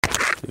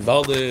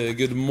Valde,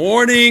 good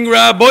morning,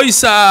 Rabbi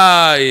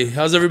Isai.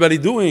 How's everybody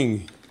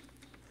doing?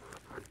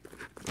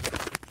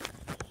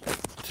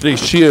 Today's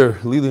shir,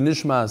 Lilu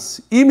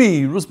Nishmas,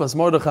 Imi, Ruspas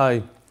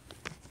Mordechai.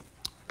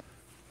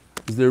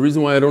 Is there a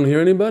reason why I don't hear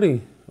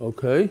anybody?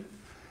 Okay.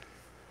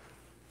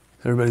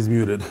 Everybody's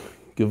muted.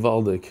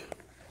 Givaldik.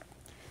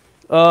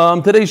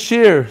 Today's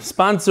shir,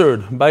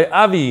 sponsored by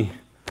Avi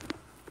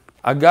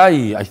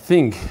Agai, I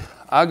think.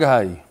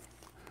 Agai.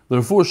 The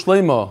Refuah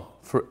Shlema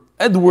for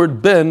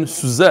Edward Ben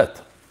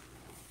Suzette.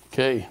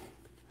 Okay.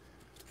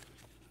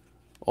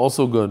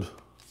 Also good.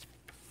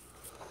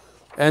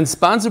 And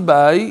sponsored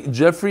by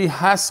Jeffrey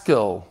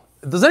Haskell.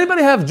 Does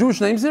anybody have Jewish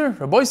names here?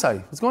 Rabbi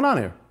Isai, what's going on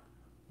here?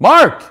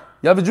 Mark,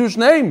 you have a Jewish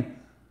name?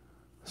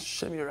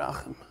 Shem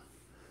Yerachim.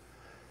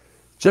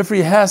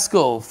 Jeffrey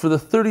Haskell for the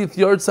 30th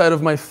yard side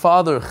of my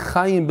father,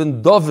 Chaim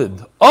ben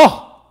David.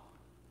 Oh!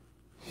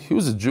 He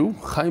was a Jew,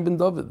 Chaim ben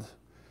David.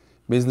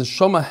 May his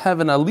neshama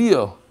have an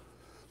aliyah.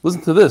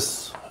 Listen to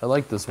this. I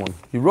like this one.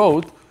 He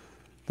wrote,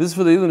 this is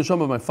for the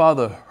neshama of my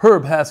father,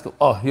 Herb Haskell.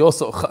 Oh, he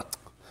also,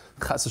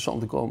 Chas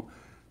Hashem to call him.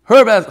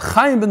 Herb Haskell,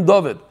 Chaim ben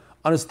David,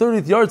 on his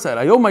 30th yard side.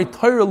 I owe my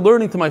Torah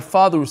learning to my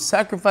father who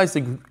sacrificed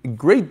a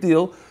great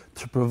deal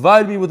to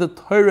provide me with a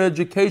Torah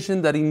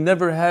education that he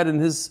never had in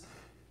his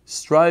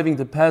striving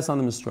to pass on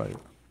the Messiah.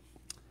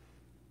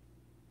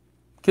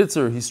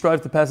 Kitzer, he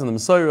strived to pass on the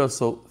Messiah,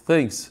 so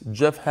thanks,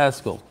 Jeff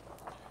Haskell.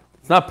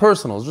 It's not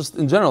personal, it's just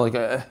in general,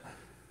 like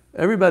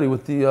everybody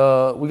with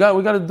the, we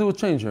got to do a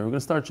change here. We're going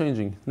to start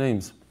changing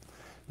names.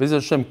 Be'ez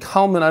Hashem,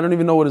 Kalman, I don't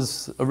even know what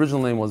his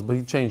original name was, but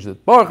he changed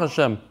it. Baruch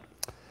Hashem.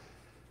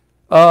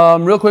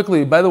 Real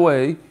quickly, by the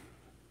way,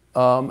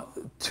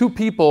 two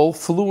people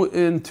flew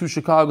into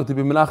Chicago to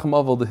be Menachem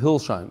Avel, the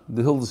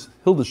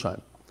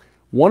Hildesheim.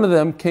 One of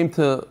them came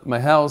to my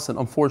house, and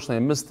unfortunately I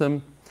missed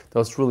him. That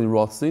was really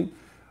Rothstein.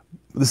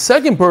 The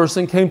second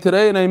person came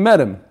today, and I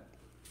met him.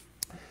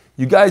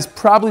 You guys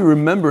probably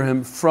remember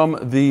him from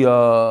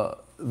the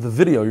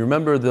video. You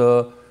remember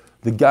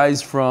the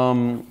guys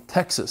from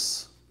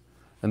Texas,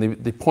 and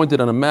they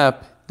pointed on a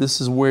map. This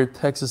is where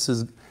Texas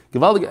is.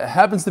 Givaldik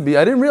happens to be.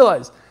 I didn't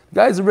realize. The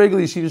guy's a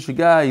regular yeshivish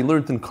guy. He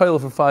learned in Koil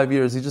for 5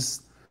 years. He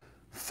just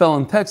fell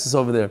in Texas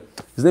over there.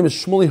 His name is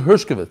Shmuley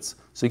Hershkovitz.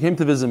 So he came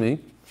to visit me,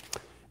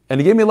 and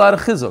he gave me a lot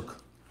of chizuk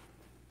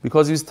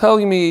because he was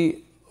telling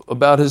me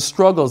about his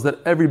struggles that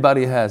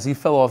everybody has. He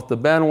fell off the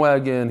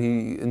bandwagon.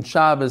 In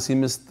Shabbos, he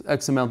missed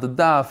X amount of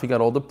daf. He got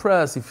all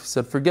depressed. He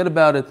said, forget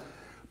about it.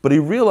 But he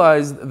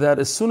realized that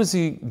as soon as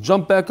he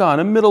jumped back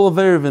on, in the middle of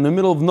Erev, in the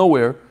middle of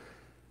nowhere,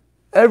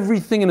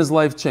 everything in his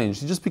life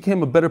changed. He just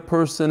became a better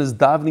person. His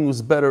davening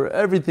was better.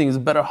 Everything is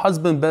better.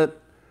 Husband, better,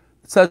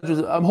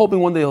 etc. I'm hoping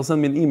one day he'll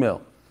send me an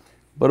email.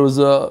 But it was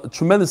a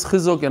tremendous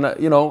chizuk, and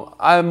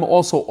I'm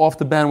also off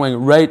the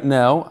bandwagon right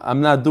now.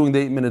 I'm not doing the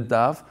 8-minute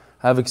daf.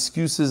 I have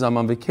excuses. I'm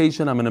on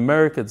vacation. I'm in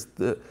America.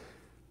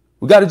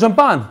 We got to jump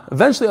on.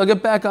 Eventually, I'll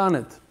get back on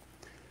it.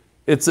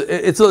 It's a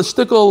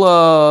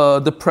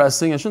shtickle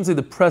depressing. I shouldn't say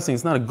depressing.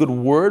 It's not a good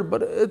word,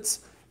 but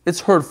it's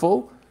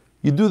hurtful.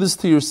 You do this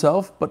to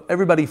yourself, but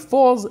everybody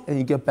falls, and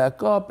you get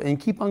back up, and you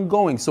keep on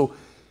going. So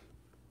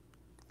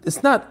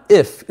it's not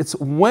if, it's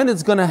when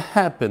it's going to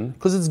happen,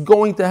 because it's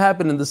going to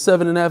happen in the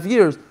 7.5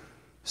 years.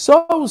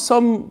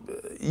 So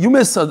you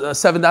miss a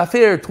 7 daf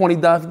here, 20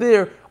 daf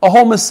there, a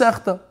whole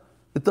mesechta.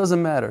 It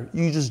doesn't matter.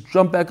 You just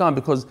jump back on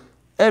because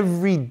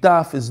every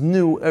daf is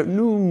new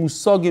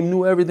musagim,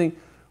 new everything.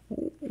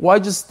 Why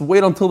just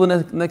wait until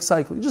the next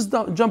cycle? You just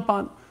jump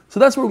on. So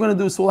that's what we're going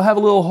to do. So we'll have a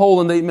little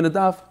hole in the 8-minute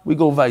daf. We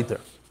go weiter.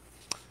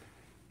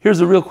 Here's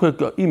a real quick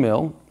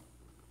email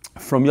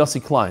from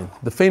Yossi Klein,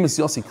 the famous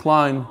Yossi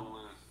Klein.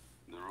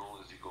 The rule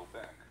is you go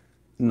back.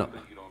 No.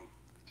 You don't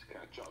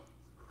catch up.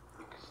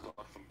 You can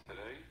start from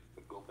today,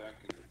 but go back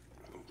and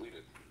complete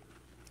it.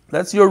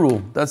 That's your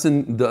rule. That's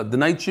in the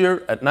night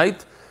shir at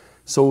night.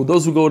 So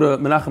those who go to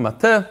Menachem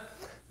Ateh,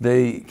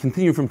 they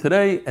continue from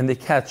today and they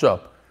catch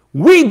up.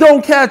 We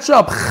don't catch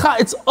up.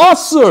 It's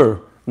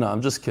usher. No,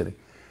 I'm just kidding.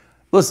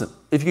 Listen,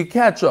 if you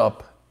catch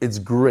up, it's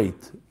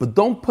great. But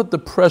don't put the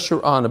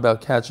pressure on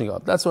about catching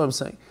up. That's what I'm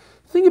saying.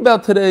 Think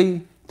about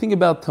today. Think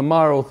about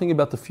tomorrow. Think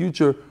about the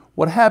future.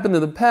 What happened in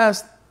the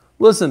past?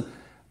 Listen,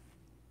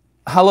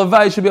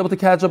 halavai should be able to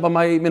catch up on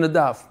my 8-minute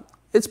daf.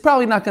 It's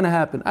probably not going to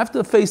happen. I have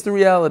to face the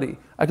reality.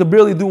 I could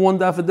barely do 1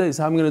 daf a day,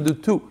 so how am I going to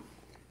do 2?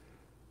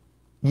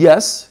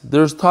 Yes,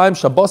 there's times,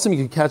 Shabbosim, you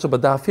can catch up a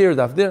daf here, a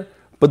daf there,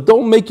 but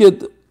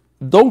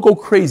don't go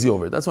crazy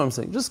over it. That's what I'm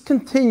saying. Just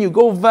continue,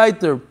 go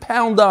weiter,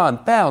 pound on,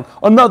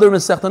 another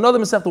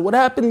mesechta. What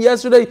happened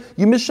yesterday?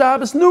 You missed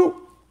Shabbos? No.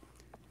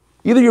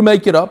 Either you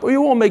make it up or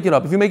you won't make it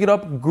up. If you make it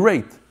up,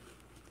 great.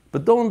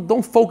 But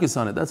don't focus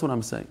on it. That's what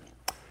I'm saying.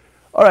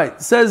 All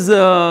right, says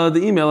the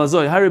email,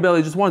 Azoy, Harry Belly,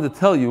 I just wanted to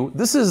tell you,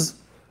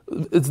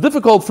 it's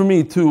difficult for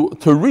me to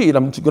read.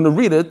 I'm going to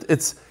read it.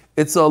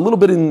 It's a little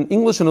bit in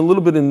English and a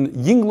little bit in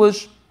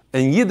Yinglish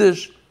and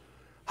Yiddish.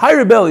 Hi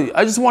Rebelli,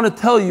 I just want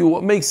to tell you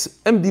what makes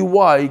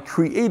MDY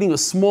creating a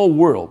small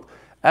world.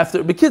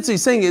 After Bekitzer,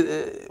 he's saying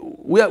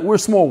we're a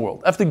small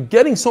world. After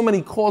getting so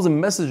many calls and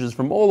messages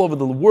from all over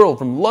the world,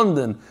 from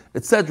London,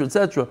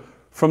 etc.,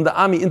 from the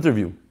Ami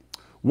interview,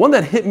 one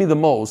that hit me the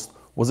most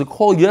was a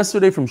call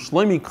yesterday from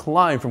Shlomi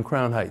Klein from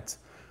Crown Heights,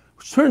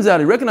 which turns out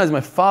he recognized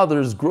my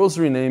father's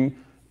grocery name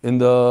in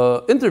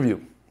the interview.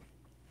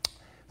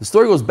 The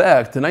story goes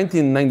back to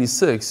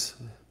 1996.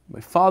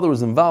 My father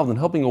was involved in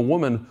helping a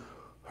woman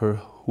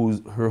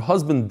her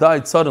husband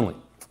died suddenly.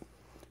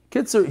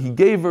 Kitzer, he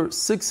gave her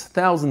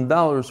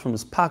 $6,000 from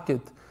his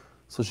pocket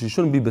so she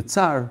shouldn't be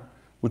betzar,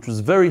 which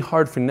was very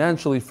hard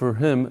financially for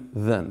him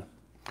then.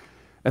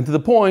 And to the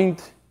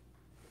point,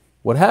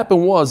 what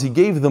happened was he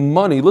gave the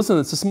money, listen,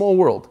 it's a small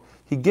world.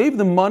 He gave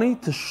the money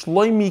to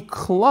Shlomi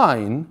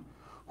Klein,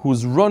 who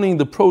was running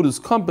the produce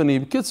company.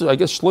 Kitzer, I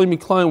guess Shlomi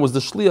Klein was the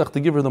shliach to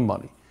give her the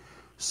money.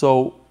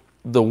 So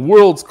the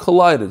worlds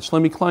collided.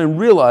 Shlomi Klein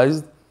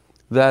realized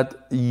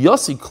that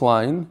Yossi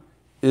Klein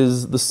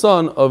is the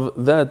son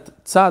of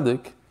that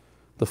tzaddik,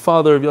 the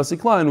father of Yossi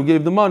Klein, who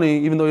gave the money,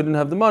 even though he didn't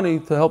have the money,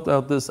 to help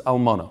out this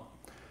almana.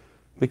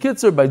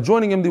 Bekitzer, by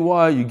joining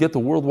MDY, you get the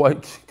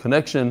worldwide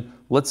connection.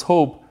 Let's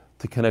hope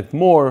to connect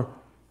more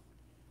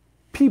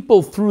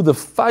people through the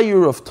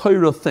fire of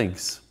Torah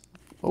things.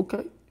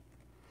 Okay.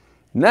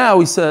 Now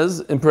he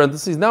says, in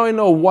parentheses, now I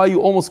know why you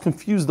almost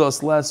confused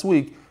us last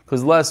week,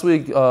 because last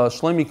week,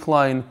 Shlomi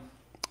Klein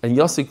and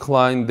Yossi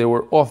Klein, they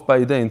were off by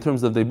a day in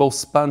terms of they both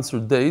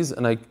sponsored days,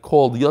 and I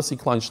called Yossi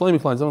Klein, Shlomi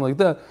Klein, something like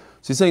that.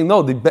 So he's saying,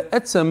 no, the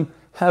Be'etzem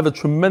have a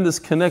tremendous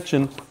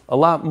connection, a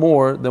lot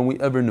more than we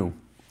ever knew.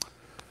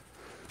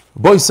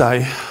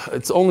 Boisai,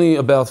 it's only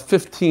about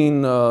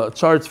 15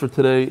 charts for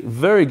today,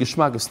 very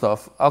geschmack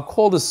stuff. I'll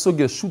call this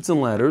sugya shoots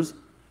and ladders.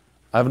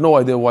 I have no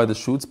idea why the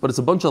shoots, but it's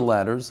a bunch of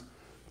ladders.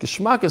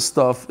 Geschmack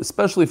stuff,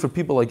 especially for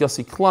people like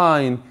Yossi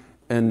Klein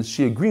and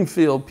Shia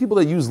Greenfield, people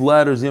that use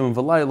ladders, Yom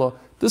V'layla.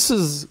 This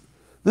is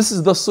the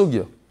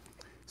sugya.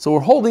 So we're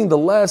holding the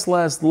last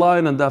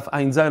line on Daf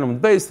Ayin Zayin on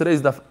base.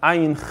 Today's Daf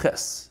Ayin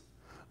Ches.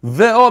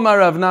 Ve'omar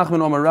Rav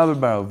Nachman Omar Rabbi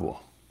Bar Avuah.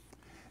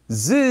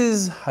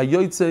 Ziz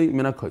hayoytze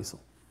min hakoisel.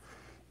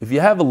 If you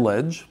have a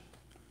ledge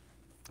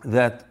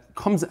that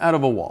comes out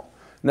of a wall.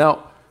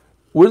 Now,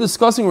 we're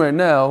discussing right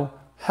now,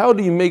 how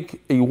do you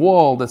make a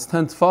wall that's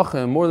 10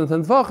 tefachim, more than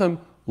 10 tefachim,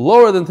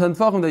 lower than 10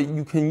 tefachim, that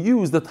you can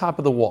use the top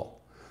of the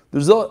wall?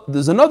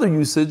 There's another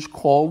usage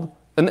called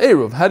an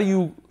eruv. How do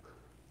you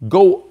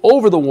go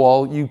over the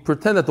wall? You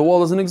pretend that the wall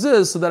doesn't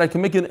exist so that I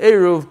can make an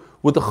eruv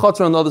with the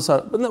chutzner on the other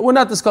side. But we're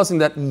not discussing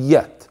that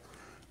yet.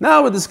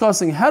 Now we're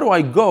discussing how do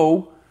I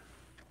go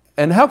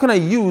and how can I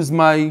use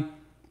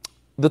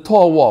the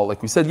tall wall.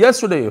 Like we said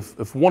yesterday,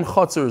 if one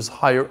chutzner is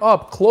higher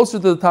up, closer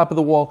to the top of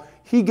the wall,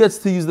 he gets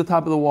to use the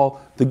top of the wall.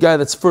 The guy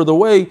that's further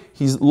away,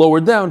 he's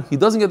lower down, he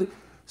doesn't get it.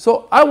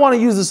 So I want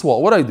to use this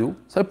wall. What do I do?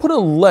 So I put a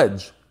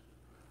ledge.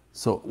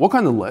 So what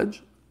kind of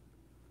ledge?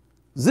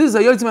 Ziz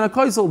hayoytze min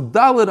hakoisel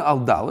dalid al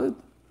dalid.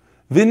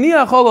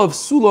 V'niach olav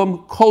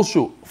sulam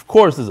kolshu. Of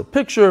course, there's a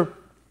picture.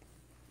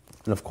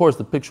 And of course,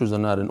 the pictures are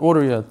not in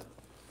order yet.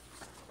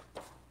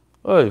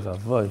 Oy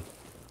vavoy.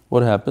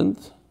 What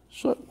happened?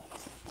 Sure.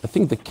 I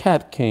think the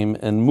cat came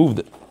and moved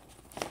it.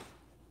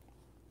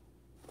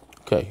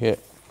 Okay, here.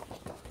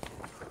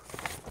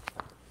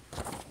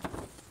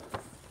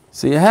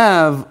 So you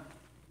have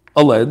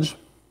a ledge.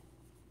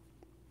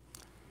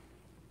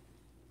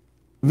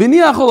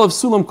 V'niachol of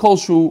sulam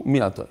kolshu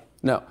mi'atoy.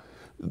 Now,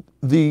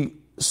 the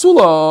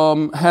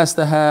sulam has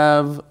to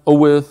have a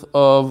width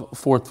of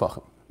 4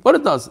 tefachim, but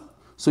it doesn't.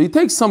 So he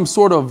takes some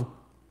sort of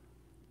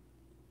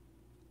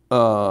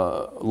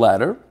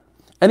ladder,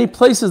 and he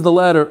places the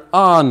ladder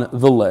on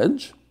the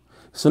ledge.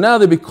 So now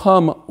they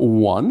become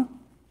one.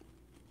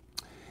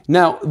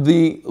 Now,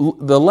 the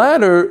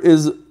ladder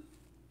is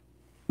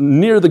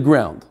near the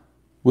ground,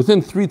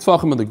 within 3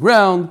 tefachim of the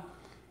ground.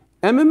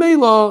 And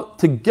Memela,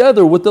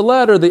 together with the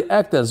ladder, they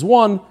act as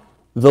one.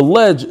 The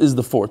ledge is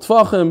the 4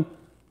 tefachim.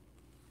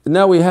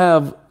 Now we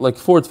have like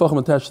 4 tefachim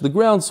attached to the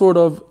ground, sort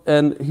of.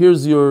 And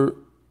here's your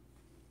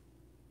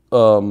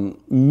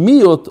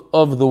miut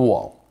of the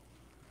wall.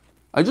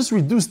 I just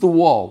reduced the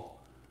wall.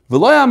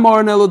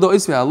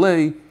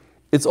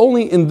 It's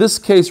only in this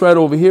case right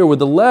over here where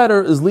the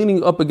ladder is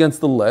leaning up against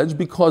the ledge,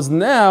 because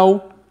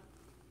now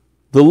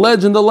the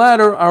ledge and the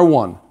ladder are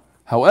one.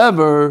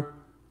 However,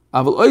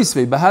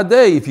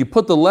 if you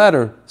put the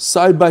ladder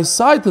side by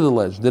side to the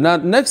ledge, they're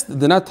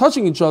not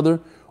touching each other,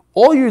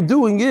 all you're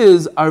doing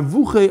is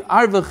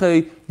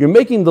you're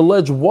making the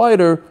ledge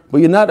wider, but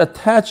you're not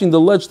attaching the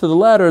ledge to the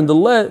ladder, and the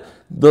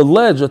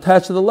ledge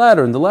attached to the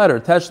ladder and the ladder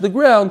attached to the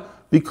ground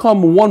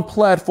become one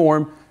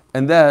platform,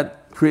 and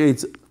that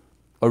creates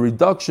a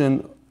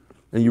reduction,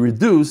 and you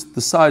reduce the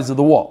size of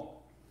the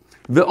wall.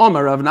 Another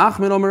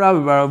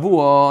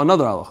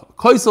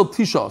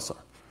halacha.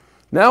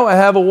 Now I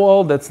have a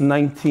wall that's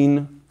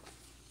 19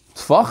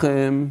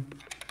 tefachim.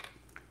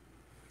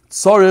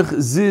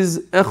 Tzarich ziz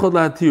echad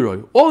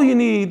la'atiroy. All you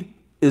need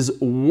is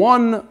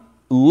one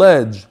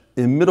ledge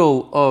in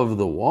middle of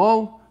the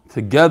wall,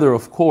 together,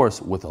 of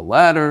course, with a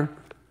ladder,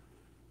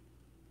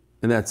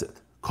 and that's it.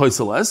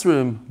 Koisel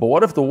esrim. But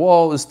what if the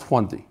wall is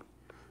 20?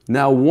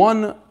 Now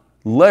one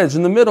ledge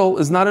in the middle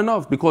is not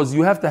enough because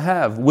you have to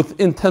have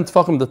within 10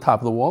 tefachim the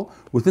top of the wall,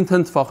 within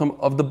 10 tefachim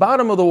of the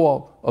bottom of the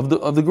wall, of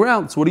the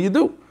ground. So what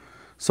do?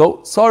 So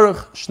tzarech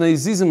shnei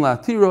zizim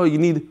la'atira, you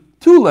need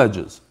 2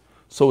 ledges.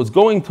 So it's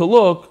going to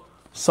look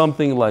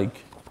something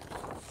like,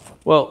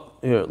 well,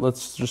 here,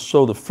 let's just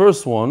show the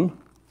first one.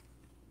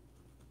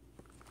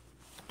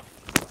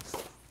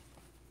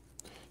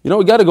 You know,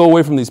 we got to go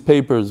away from these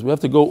papers. We have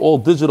to go all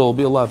digital, it'll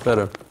be a lot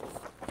better.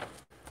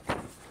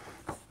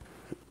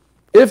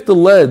 If the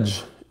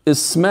ledge is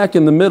smack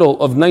in the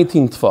middle of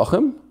 19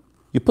 tefachim,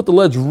 you put the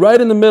ledge right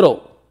in the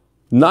middle,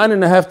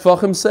 9.5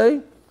 tefachim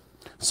say,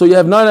 so you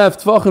have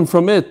 9.5 tefachim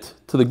from it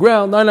to the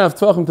ground, 9.5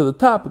 tefachim to the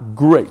top,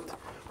 great.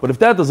 But if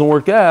that doesn't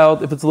work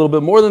out, if it's a little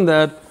bit more than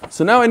that,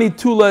 so now I need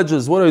 2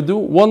 ledges. What do?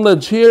 1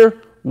 ledge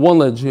here, 1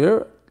 ledge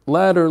here,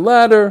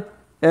 ladder,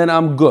 and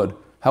I'm good.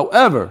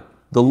 However,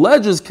 the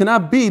ledges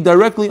cannot be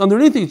directly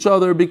underneath each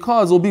other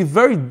because it'll be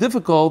very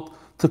difficult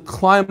to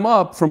climb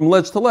up from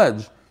ledge to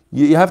ledge.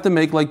 You have to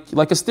make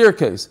like a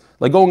staircase,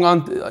 like going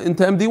on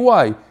into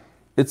MDY.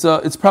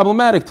 It's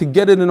problematic to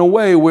get it in a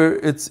way where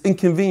it's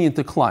inconvenient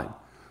to climb.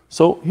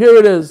 So here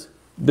it is.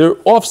 They're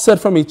offset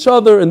from each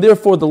other, and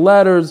therefore the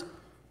ladders,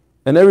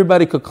 and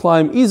everybody could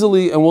climb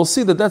easily. And we'll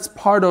see that that's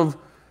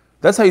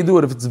how you do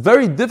it. If it's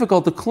very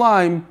difficult to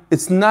climb,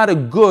 it's not a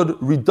good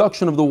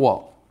reduction of the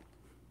wall.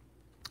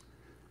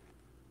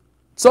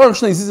 They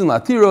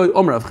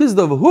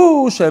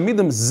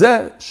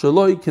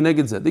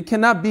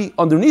cannot be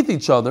underneath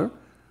each other,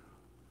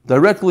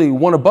 directly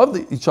one above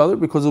each other,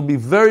 because it'll be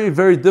very,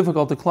 very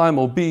difficult to climb.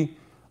 It'll be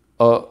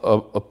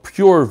a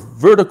pure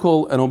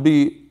vertical, and it'll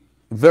be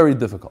very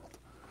difficult.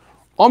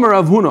 Omer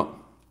Rav Huna,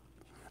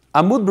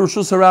 Amud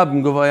b'Rishus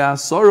Harabim Gavaya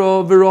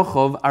Soro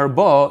v'Rochov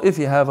Arba. If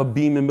you have a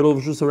beam in the middle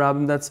of Rishus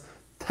Harabim that's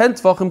 10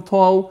 tefachim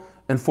tall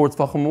and 4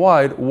 tefachim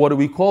wide, what do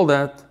we call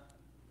that?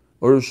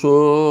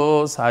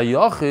 Rishus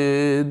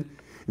Hayachid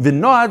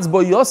v'Noatz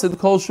bo Yosid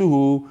Kol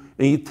Shuhu.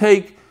 And you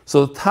take,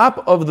 so the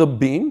top of the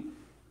beam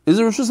is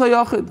a Rishus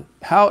Hayachid.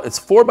 How? It's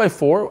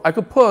 4x4. I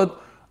could put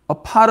a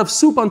pot of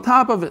soup on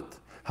top of it.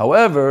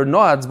 However,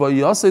 Noatz bo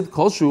Yosid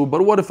Kol Shuhu.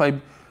 But what if I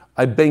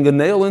bang a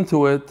nail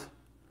into it?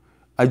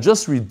 I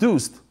just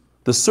reduced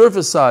the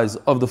surface size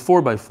of the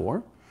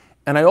 4x4,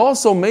 and I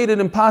also made it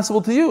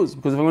impossible to use,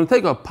 because if I'm going to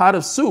take a pot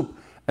of soup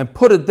and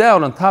put it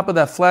down on top of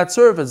that flat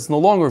surface, it's no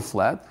longer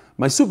flat,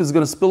 my soup is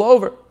going to spill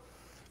over.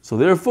 So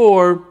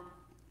therefore,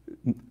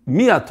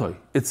 miatoy,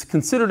 it's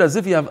considered as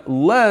if you have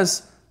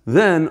less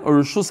than a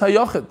Rishus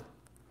Hayachid.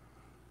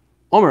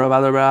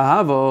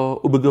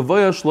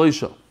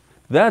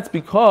 That's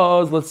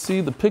because, let's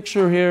see the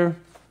picture here.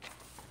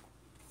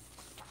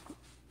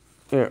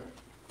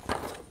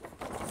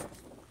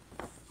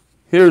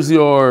 Here's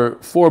your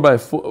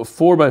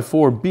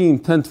 4x4 beam,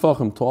 10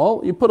 tefachim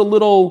tall. You put a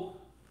little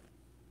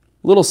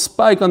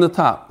spike on the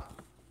top,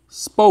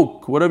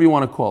 spoke, whatever you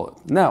want to call it.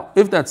 Now,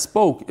 if that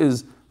spoke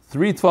is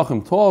 3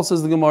 tefachim tall,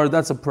 says the Gemara,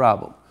 that's a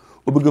problem.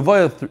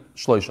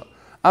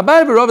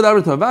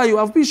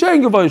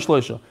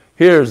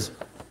 Here's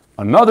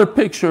another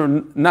picture,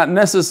 not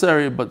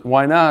necessary, but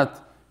why not?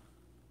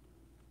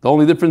 The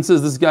only difference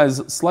is this guy's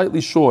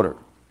slightly shorter.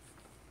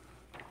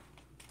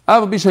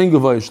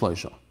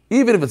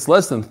 Even if it's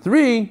less than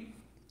 3,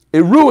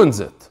 it ruins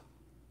it.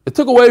 It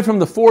took away from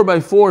the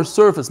 4x4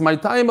 surface. How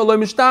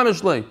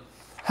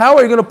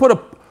are you going to put a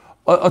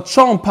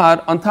chalm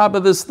pot on top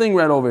of this thing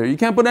right over here? You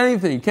can't put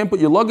anything. You can't put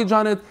your luggage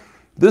on it.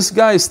 This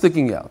guy is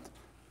sticking out.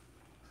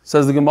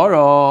 Says the Gemara,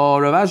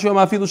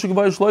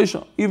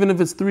 even if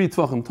it's 3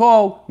 tefachim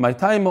tall,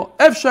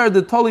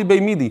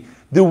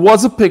 there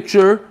was a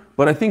picture,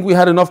 but I think we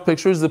had enough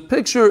pictures. The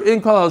picture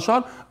in Kol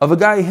Al-Shad of a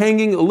guy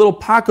hanging a little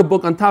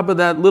pocketbook on top of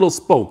that little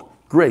spoke.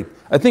 Great.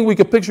 I think we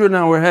could picture it in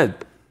our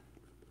head.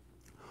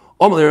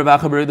 What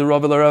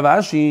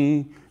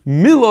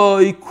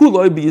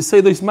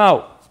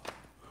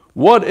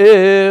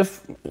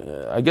if,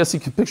 I guess you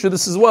could picture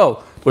this as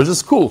well, but it's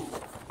just cool.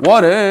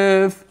 What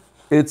if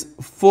it's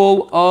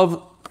full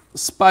of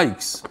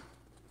spikes?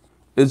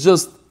 It's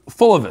just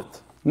full of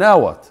it. Now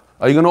what?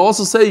 Are you going to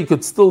also say you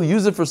could still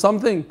use it for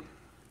something?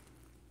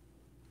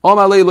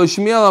 What? You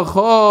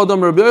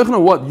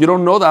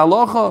don't know the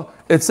halacha?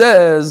 It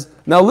says,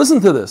 now listen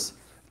to this.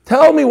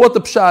 Tell me what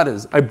the pshat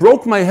is. I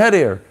broke my head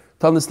here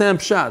to understand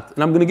pshat,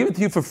 and I'm going to give it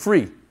to you for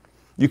free.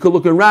 You could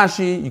look in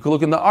Rashi, you could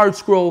look in the Art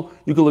Scroll,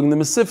 you could look in the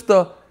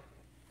Mesifta. It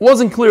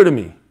wasn't clear to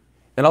me.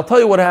 And I'll tell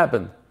you what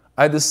happened.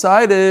 I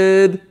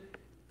decided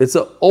it's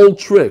an old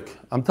trick.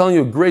 I'm telling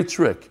you a great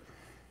trick.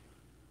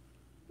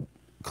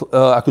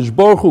 HaKadosh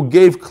Baruch Hu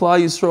gave Klal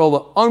Yisrael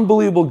an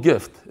unbelievable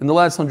gift in the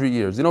last 100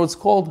 years. You know what it's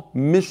called?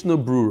 Mishnah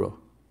Brura.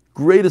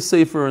 Greatest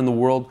sefer in the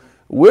world.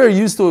 We're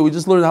used to it. We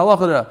just learned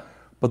halacha.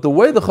 But the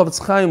way the Chavetz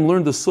Chaim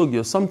learned the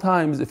sugya,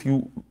 sometimes if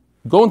you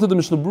go into the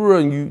Mishnah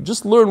Brura and you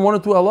just learn 1 or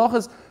 2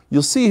 halachas,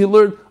 you'll see he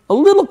learned a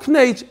little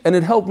knech, and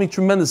it helped me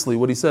tremendously,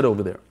 what he said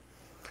over there.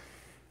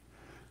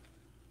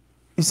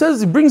 He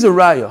says, he brings a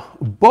raya.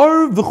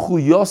 Bar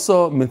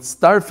v'chuyasa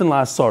mitztarfin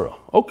la'asara.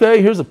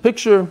 Okay, here's a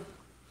picture.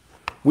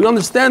 we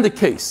understand the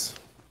case.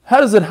 How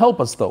does it help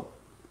us though?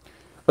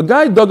 A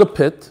guy dug a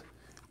pit,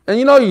 and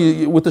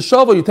with the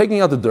shovel you're taking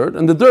out the dirt,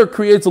 and the dirt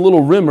creates a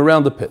little rim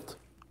around the pit.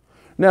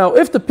 Now,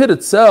 if the pit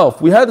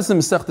itself, we had this in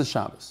Masechta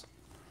Shabbos.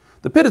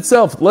 The pit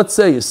itself, let's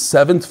say, is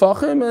 7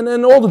 tfachim, and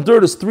then all the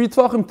dirt is 3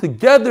 tfachim.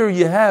 Together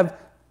you have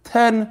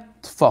 10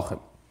 tfachim.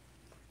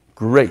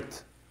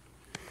 Great.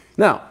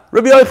 Now,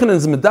 Rabbi Yochanan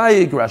is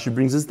medayik, Rashi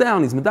brings this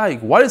down, he's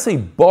medayik. Why does it say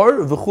bar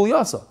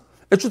v'chulyasa?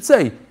 It should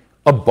say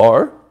a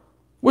bar,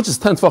 which is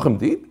 10 tfachim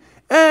deep,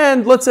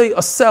 and let's say a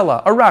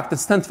sela, a rock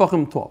that's 10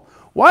 tfachim tall.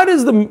 Why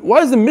does the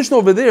Mishnah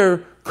over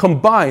there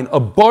combine a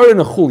bar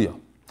and a chulya?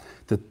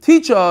 To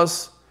teach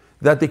us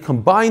that they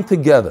combine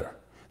together.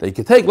 That you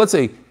could take, let's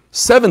say,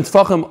 7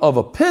 tfachim of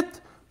a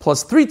pit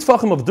plus 3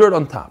 tfachim of dirt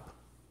on top.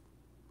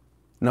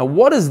 Now,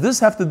 what does this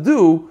have to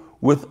do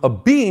with a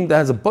beam that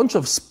has a bunch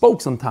of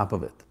spokes on top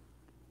of it?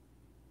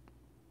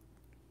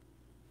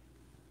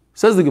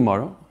 Says the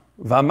Gemara,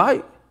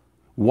 V'amai,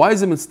 why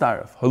is it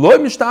mitzdaref? Haloi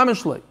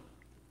mishtamish lei.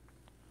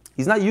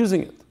 He's not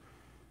using it.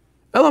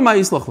 Elamai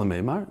yislach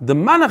lemeimar, the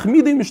manach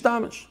midi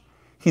mishtamish.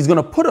 He's going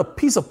to put a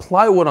piece of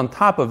plywood on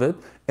top of it,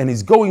 and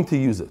he's going to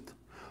use it.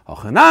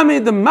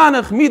 Hachanami the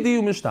manach midi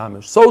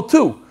mishtamish. So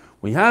too,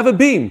 when you have a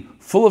beam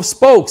full of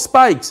spokes,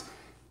 spikes,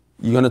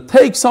 you're going to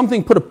take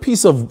something, put a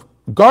piece of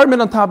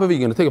garment on top of it, you're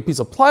going to take a piece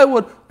of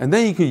plywood, and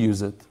then you can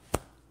use it.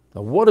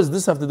 Now, what does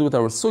this have to do with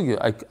our sugya?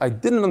 I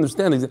didn't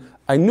understand it.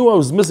 I knew I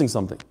was missing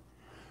something.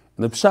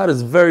 And the pshat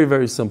is very,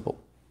 very simple.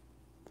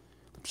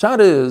 The pshat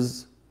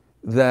is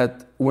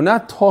that we're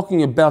not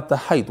talking about the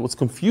height. What's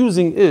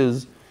confusing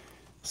is,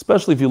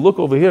 especially if you look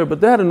over here,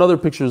 but they had another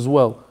picture as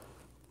well.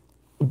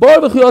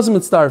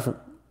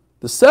 The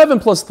 7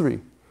 plus 3.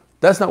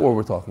 That's not what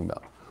we're talking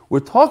about. We're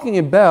talking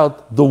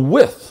about the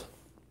width.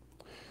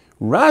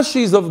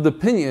 Rashi is of the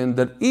opinion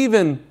that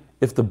even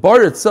if the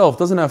bar itself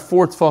doesn't have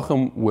 4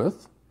 tfachim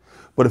width,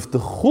 but if the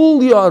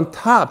chulya on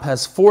top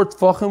has 4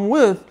 tfachim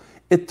width,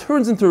 it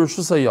turns into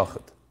Rishus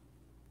HaYachid.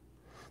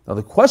 Now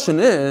the question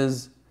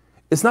is,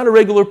 it's not a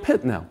regular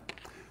pit now.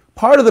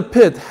 Part of the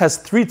pit has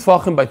 3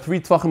 tfachim by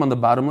 3 tfachim on the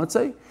bottom, let's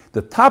say.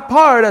 The top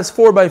part has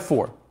 4 by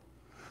 4.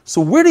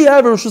 So where do you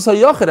have a Rishus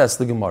HaYachid, asks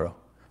the Gemara?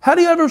 How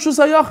do you have a Rishus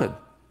HaYachid?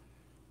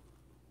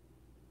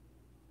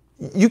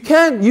 You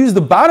can't use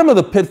the bottom of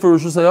the pit for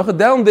Rishus HaYachid.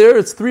 Down there,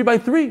 it's 3 by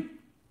 3.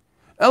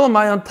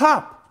 Elamai on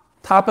top.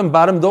 Top and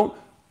bottom don't.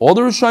 All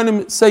the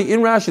Rishonim say in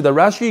Rashi, that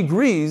Rashi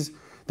agrees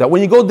that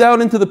when you go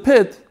down into the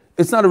pit,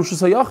 it's not a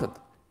Rishus HaYachid.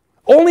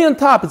 Only on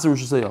top, it's a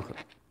Rishus HaYachid.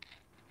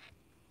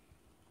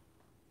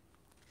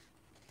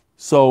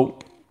 So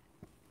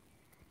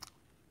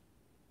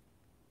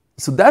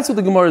that's what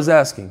the Gemara is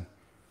asking.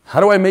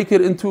 How do I make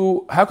it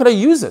into, how could I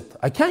use it?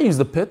 I can't use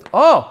the pit.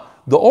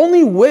 The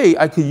only way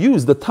I could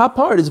use the top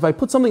part is if I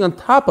put something on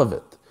top of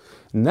it.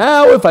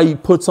 Now if I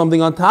put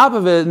something on top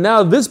of it,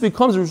 now this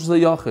becomes Rishus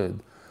HaYachid.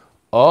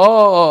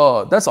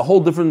 That's a whole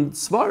different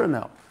svara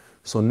now.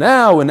 So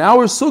now in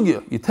our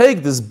sugya, you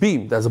take this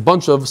beam, there's a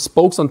bunch of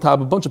spokes on top,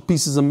 a bunch of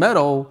pieces of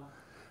metal.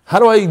 How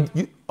do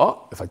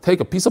if I take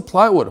a piece of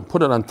plywood and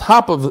put it on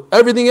top of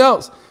everything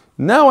else,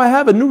 now I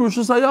have a new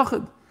Rishus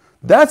HaYachid.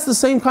 That's the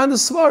same kind of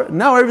svara.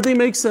 Now everything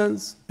makes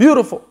sense.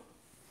 Beautiful.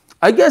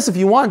 I guess if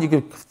you want, you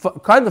could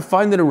kind of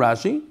find it in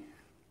Rashi.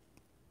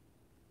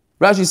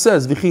 Rashi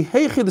says,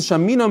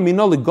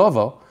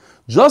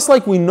 just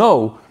like we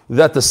know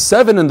that the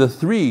 7 and the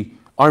 3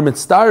 are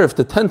mitzdarif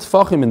to 10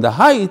 tfachim in the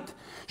height,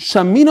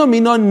 shamino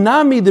mino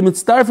nami the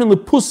mitzdarif in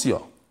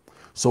lepusya.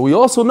 So we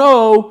also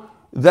know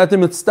that the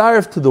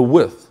mitzdarif to the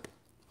width.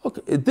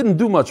 Okay, it didn't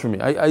do much for me.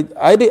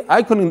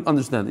 I couldn't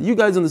understand it. You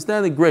guys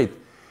understand it, great.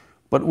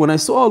 But when I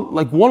saw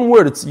like one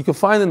word, you can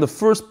find in the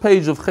first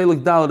page of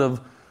Chelik Dalet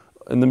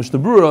in the Mishnah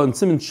Berurah in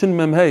Siman Shin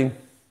Mem Hey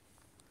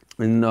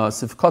in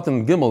Sifkat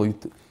and Gimel,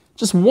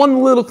 just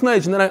one little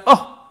knage, and then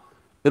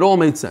it all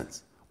made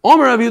sense.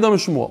 Omer Rav Yehuda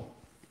Shmuel.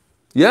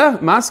 Yeah,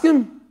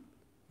 maskim?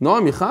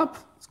 No, michap?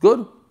 It's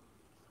good.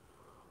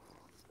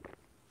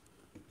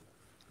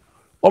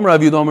 Omer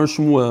Rav Yehuda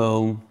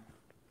Shmuel.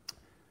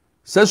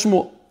 Says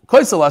Shmuel,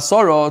 Kaisel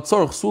Asara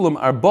Tzorach Sulam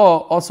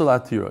Arba Asal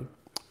Atirah.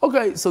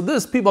 Okay, so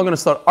this, people are going to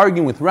start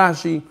arguing with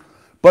Rashi,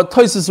 but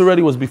Tosfos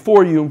already was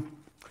before you.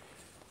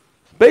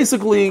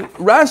 Basically,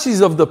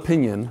 Rashi's of the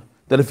opinion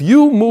that if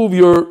you move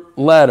your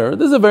ladder,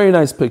 this is a very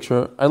nice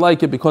picture. I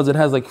like it because it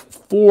has like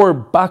 4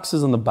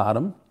 boxes on the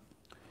bottom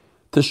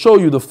to show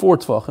you the 4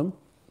 tfachim.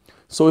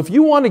 So if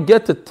you want to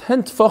get to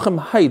 10 tfachim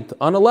height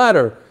on a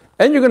ladder,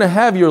 and you're going to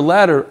have your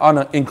ladder on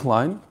an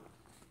incline,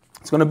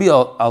 it's going to be a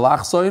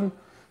lachsoin.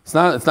 It's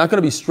not going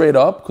to be straight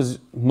up because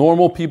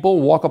normal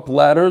people walk up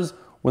ladders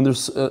when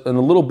there's in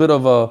a little bit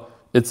of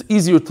it's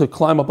easier to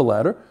climb up a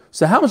ladder.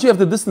 So how much do you have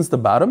to distance the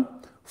bottom?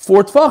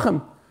 4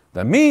 tfachim.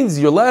 That means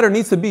your ladder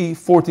needs to be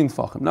 14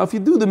 tfachim. Now if you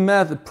do the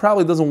math, it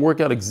probably doesn't work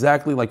out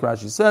exactly like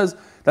Rashi says.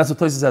 That's what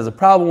Tosfos has a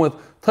problem with.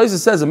 Tosfos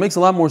says it makes a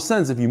lot more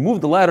sense if you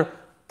move the ladder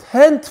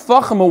 10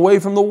 tfachim away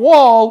from the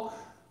wall,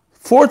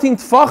 14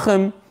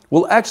 tfachim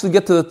will actually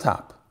get to the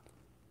top.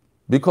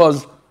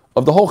 Because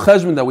of the whole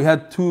cheshbon that we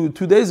had two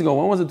days ago.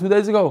 When was it 2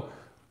 days ago?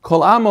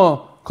 Kol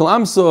Ama Kol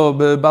amso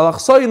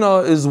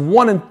balachsoina is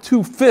 1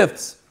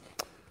 2/5.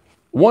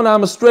 1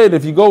 amma straight.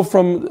 If you go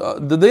from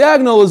the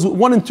diagonal is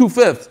 1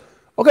 2/5.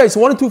 Okay, so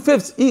 1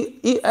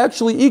 2/5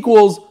 actually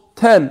equals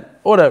 10.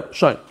 Whatever,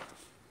 shine.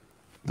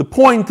 The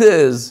point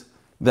is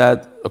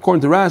that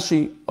according to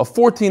Rashi, a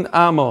 14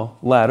 amma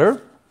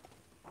ladder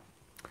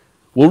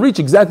will reach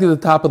exactly the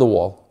top of the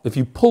wall. If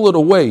you pull it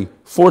away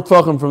 4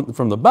 tefachim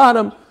from the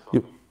bottom,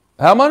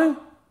 how many?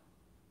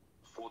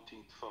 14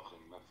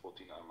 tefachim, not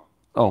 14 amma.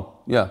 Oh,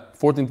 yeah,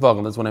 14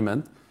 tefachim, that's what I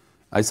meant.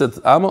 I said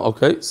amma,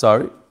 okay,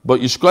 sorry.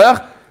 But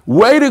Yishkoyach,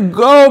 way to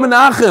go,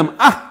 Menachem.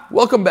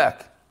 Welcome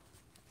back.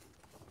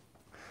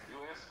 You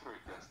asked for it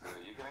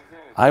yesterday. You're going to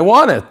get it. I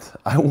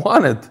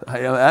want it. I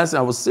asked,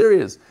 I was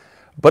serious.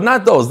 But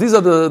not those. Those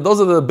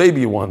are the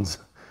baby ones.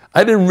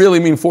 I didn't really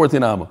mean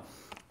 14 amma.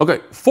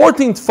 Okay,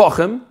 14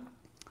 tefachim.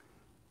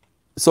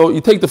 So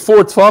you take the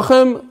 4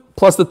 tefachim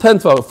plus the 10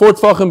 tefachim. 4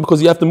 tefachim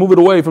because you have to move it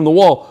away from the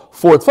wall.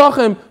 4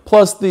 tefachim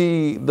plus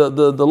the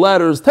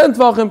ladder is 10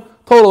 tefachim.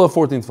 Total of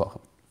 14 tefachim.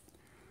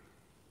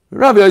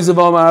 Rabbi Yosef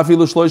Amar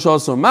afilu shloisha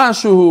asur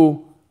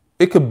mashu.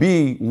 It could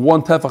be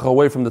 1 tefach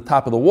away from the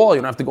top of the wall.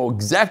 You don't have to go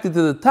exactly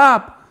to the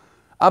top.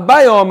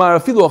 Abaye Amar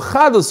afilu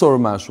achad asur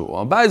mashu.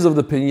 Abaye's of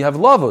the opinion you have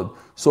lavud.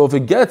 So if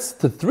it gets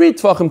to 3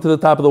 tefachim to the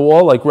top of the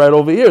wall, like right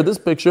over here, this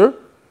picture,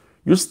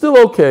 you're still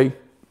okay.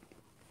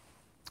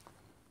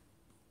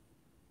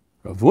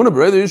 Even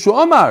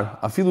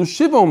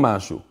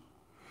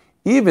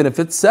if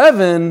it's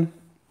 7,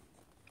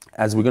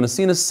 as we're going to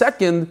see in a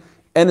second,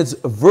 and it's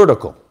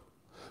vertical.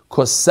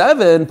 Because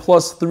 7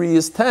 plus 3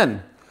 is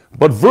 10.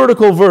 But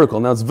vertical.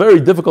 Now it's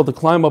very difficult to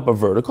climb up a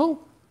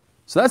vertical.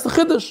 So that's the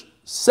chiddush.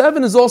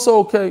 7 is also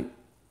okay.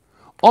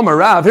 Omar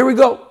Rav, here we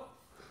go.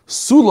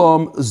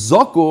 Sulam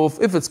zakuf,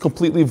 if it's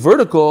completely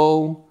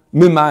vertical,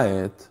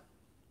 mimayet.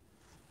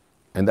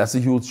 And that's a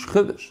huge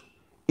chiddush.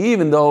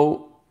 Even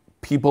though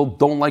people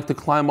don't like to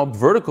climb up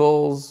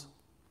verticals,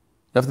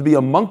 you have to be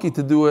a monkey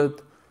to do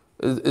it.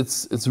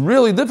 It's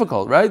really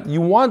difficult, right?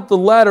 You want the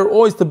ladder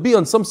always to be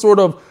on some sort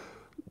of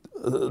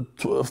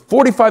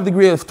 45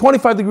 degree,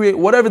 25 degree,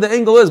 whatever the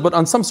angle is, but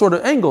on some sort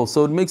of angle,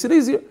 so it makes it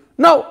easier.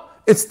 No,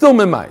 it's still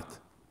mimayit.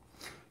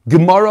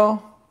 Gemara,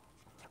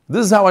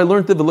 this is how I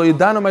learned it. The two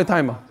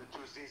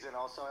season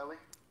also, Eli?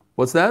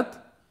 What's that?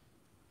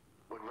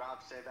 Would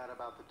Rob say that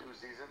about the 2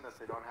 season, that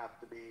they don't have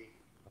to be,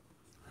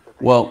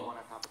 Well, one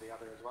on top of the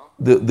other as well?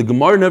 the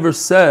Gemara never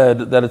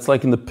said that it's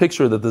like in the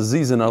picture that the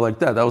zizin are like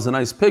that. That was a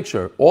nice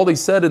picture. All they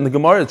said in the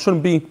Gemara, it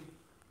shouldn't be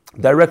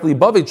directly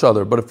above each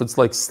other, but if it's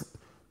like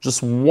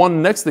just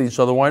one next to each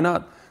other, why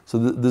not? So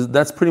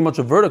that's pretty much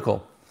a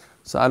vertical.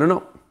 So I don't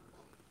know.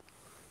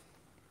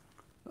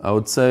 I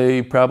would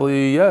say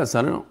probably yes.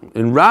 I don't know.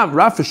 In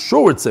Rav for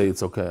sure would say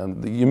it's okay.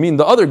 You mean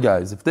the other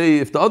guys? If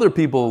the other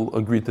people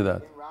agree to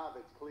that? In Rob,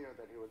 it's clear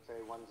that he would say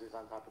one ziz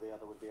on top of the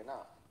other would be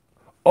enough.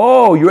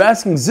 Oh, you're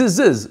asking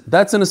ziz.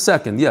 That's in a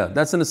second. Yeah,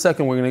 that's in a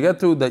second. We're going to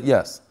get to that.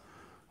 Yes.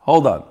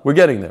 Hold on. We're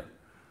getting there.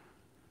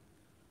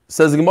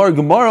 Says the Gemara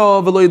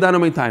v'lo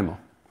yidanu meitaymo.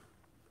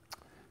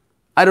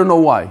 I don't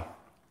know why.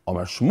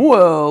 Amar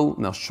Shmuel.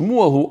 Now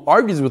Shmuel, who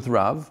argues with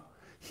Rav,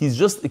 he's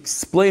just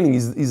explaining.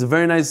 He's a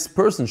very nice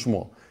person,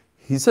 Shmuel.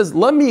 He says,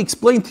 let me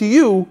explain to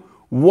you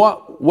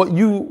what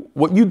you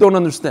don't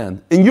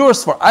understand. In your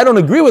svara, I don't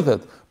agree with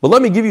it, but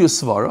let me give you a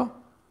svara.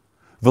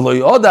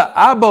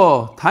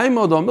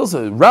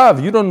 Rav,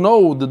 you don't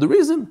know the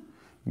reason?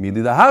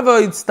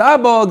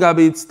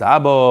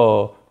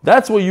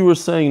 That's what you were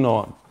saying,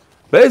 Noam.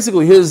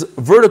 Basically, here's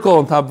vertical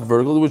on top of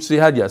vertical, which we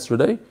had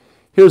yesterday.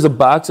 Here's a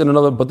box and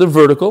another, but they're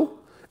vertical,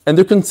 and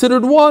they're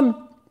considered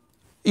one,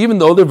 even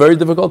though they're very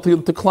difficult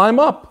to climb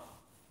up.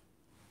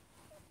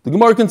 The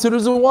Gemara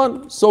considers it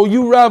one, so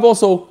you, Rav,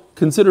 also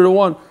consider it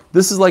one.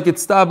 This is like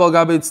itztaba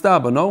gabe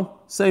itztaba, no?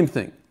 Same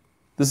thing.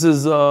 This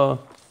is,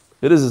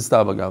 it is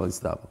itztaba gabe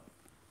itztaba.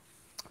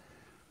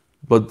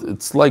 But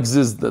it's like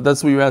ziz,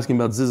 that's what you're asking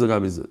about, ziz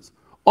gabe ziz.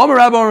 Omer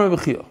Rabbi Omer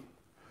Bechia.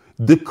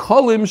 The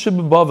kolim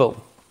shebebavel.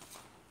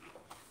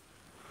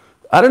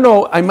 I don't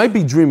know, I might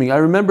be dreaming. I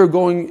remember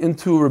going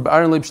into Rabbi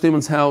Aaron Leib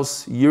Shteman's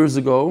house years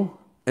ago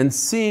and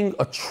seeing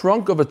a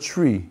trunk of a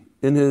tree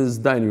in his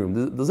dining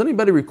room. Does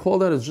anybody recall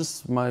that? It's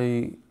just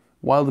my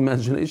wild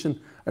imagination.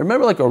 I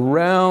remember like a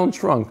round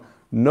trunk,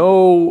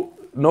 no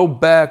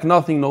back,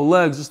 nothing, no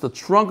legs, just a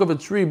trunk of a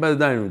tree by the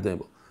dining room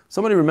table.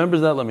 Somebody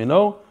remembers that, let me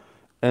know.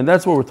 And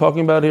that's what we're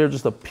talking about here,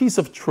 just a piece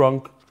of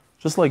trunk,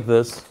 just like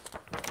this.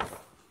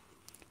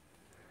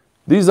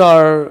 These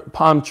are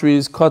palm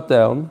trees cut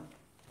down.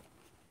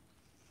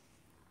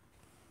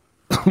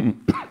 The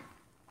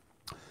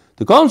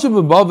kolim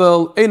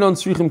shebebavel einon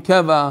tzrichim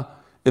keva.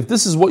 If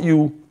this is what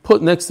you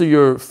put next to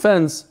your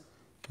fence,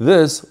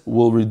 this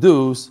will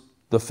reduce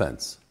the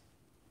fence.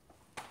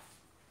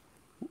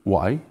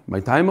 Why?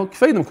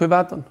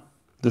 They're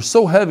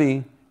so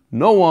heavy,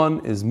 no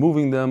one is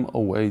moving them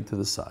away to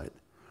the side.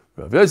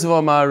 Rav Yosef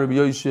Amar, Rabbi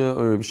Yosha,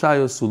 or Rabbi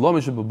Shaya, Sulam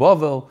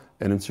shebebavel,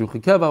 and in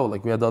tzrichim keva,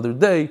 like we had the other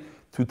day,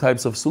 2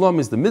 types of sulam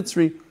is the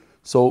mitzri.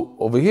 So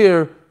over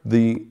here,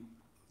 the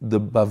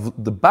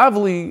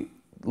Bavli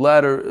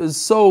ladder is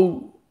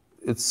so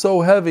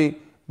heavy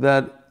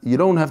that you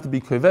don't have to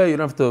be kaveh, you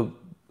don't have to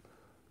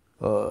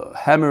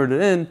hammer it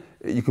in.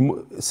 You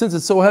can, since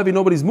it's so heavy,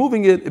 nobody's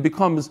moving it. It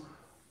becomes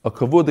a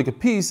kavudik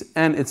piece,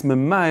 and it's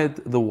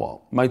memayet the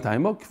wall. My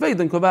time,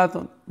 kveidin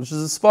kavaton, which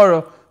is a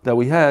svara that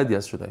we had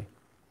yesterday.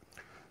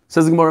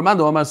 Says the Gemara,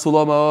 Mando Amar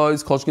Sulama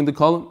is kolshkin de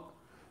kolam.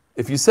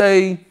 If you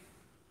say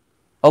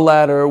a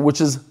ladder which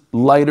is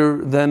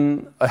lighter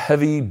than a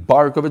heavy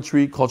bark of a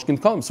tree, kolshkin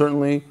de kolam,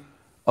 certainly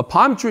a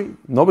palm tree,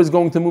 nobody's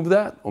going to move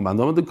that. And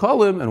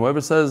whoever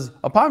says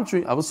a palm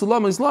tree, Avos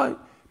Sulama is light,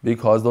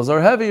 because those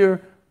are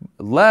heavier.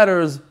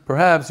 Ladders,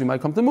 perhaps you might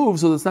come to move,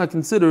 so it's not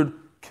considered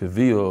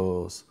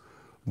kevios.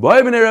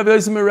 Sulam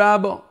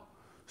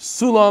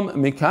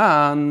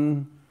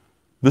mikan,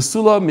 the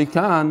sulam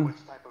mikan.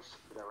 Which type of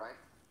sulam, right?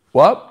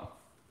 What?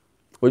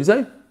 What did you say?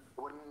 It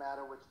wouldn't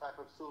matter which type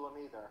of sulam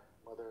either,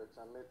 whether it's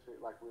a mitri,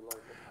 like we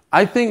learned.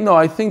 I think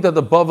that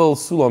the Bavel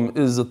sulam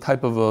is a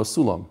type of a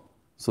sulam.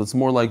 So it's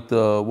more like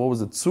the, what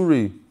was it,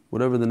 Tsuri,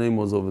 whatever the name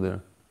was over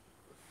there.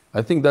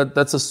 I think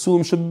that's a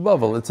sulam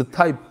shabavel. It's a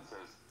type.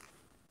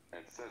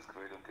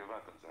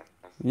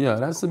 Yeah,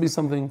 it has to be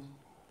something.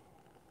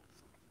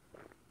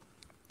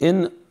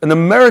 In an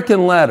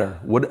American ladder,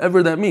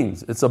 whatever that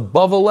means, it's a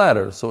Bavel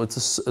ladder. So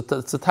it's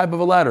a type of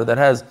a ladder that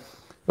has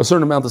a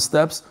certain amount of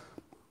steps.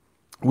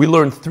 We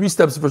learned 3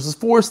 steps versus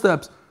 4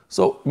 steps.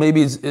 So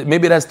maybe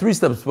it has 3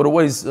 steps, but it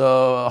weighs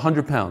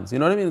 100 pounds. You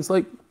know what I mean?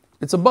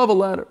 It's above a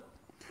ladder.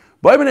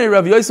 So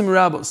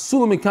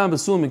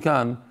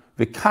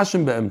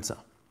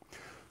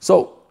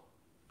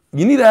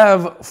you need to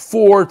have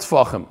 4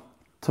 tfachim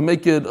to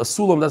make it a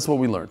sulam. That's what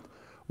we learned.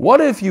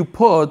 What if you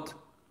put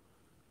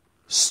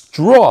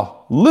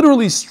straw,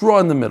 literally straw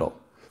in the middle?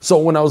 So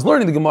when I was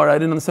learning the Gemara, I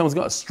didn't understand what's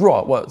going on.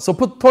 Straw, what? So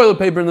put toilet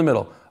paper in the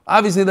middle.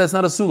 Obviously that's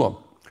not a sulam.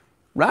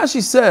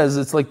 Rashi says,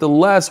 it's like the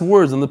last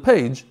words on the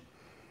page,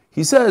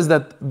 he says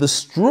that the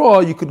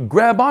straw you could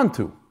grab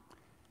onto.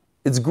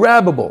 It's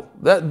grabbable.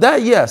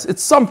 That yes,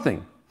 it's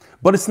something.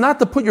 But it's not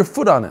to put your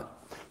foot on it.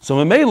 So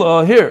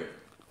Memela, here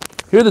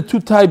are the 2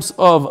 types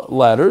of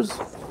ladders.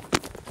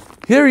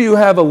 Here you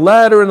have a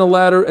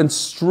ladder and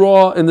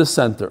straw in the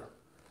center.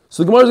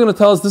 So the Gemara is going to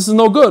tell us this is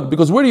no good,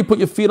 because where do you put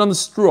your feet on the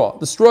straw?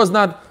 The straw is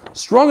not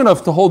strong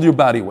enough to hold your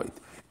body weight.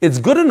 It's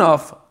good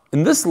enough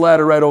in this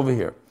ladder right over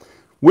here,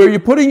 where you're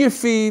putting your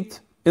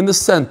feet in the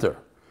center.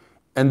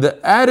 And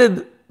the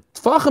added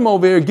tfachim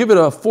over here, give it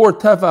a 4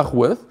 tefach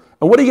width.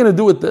 And what are you going to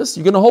do with this?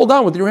 You're going to hold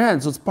on with your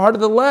hands. So it's part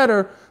of the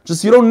ladder,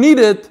 just you don't need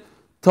it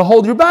to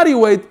hold your body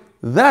weight.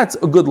 That's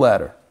a good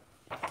ladder.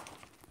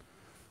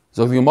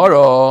 So the Gemara,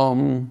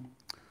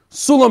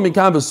 Sulam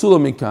mikan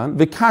v'sulam mikan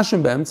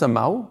v'kashim be'emtza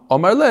ma'u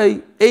omar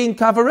lei ein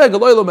kaf haregel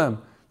oilo be'em.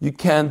 You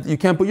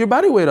can't put your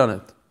body weight on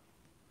it.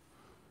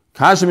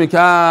 Kashim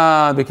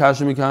mikan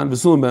v'kashim mikan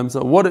v'sulam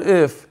be'emtza. What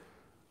if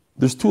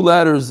there's 2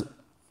 ladders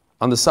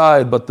on the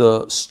side, but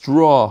the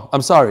straw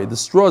is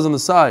on the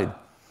side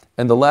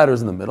and the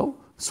ladder's in the middle?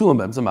 Sulam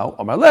be'emtza ma'u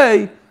omar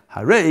lei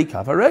harei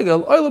kaf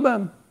haregel oilo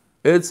be'em.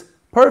 It's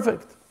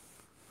perfect.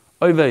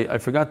 Oivei, I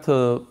forgot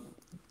to.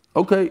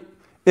 Okay,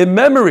 in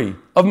memory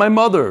of my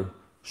mother,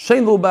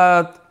 Sheindl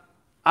Bat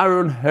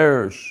Aaron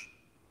Hirsch,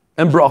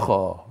 and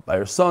bracha by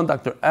her son,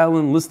 Dr.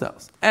 Alan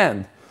Listhouse.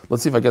 And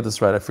let's see if I get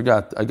this right. I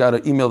forgot. I got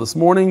an email this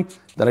morning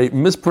that I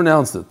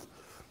mispronounced it.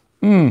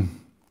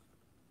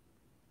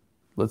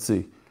 Let's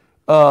see.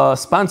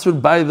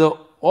 Sponsored by the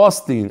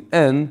Austin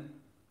and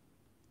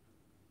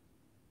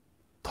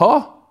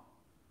Tobias.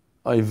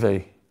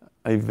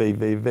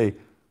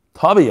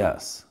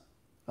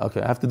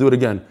 Okay, I have to do it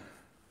again.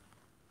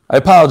 I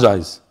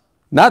apologize.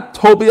 Not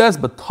Tobias,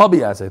 but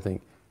Tobias, I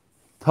think.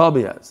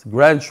 Tobias,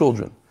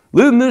 grandchildren.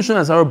 Little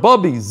Nishnas, our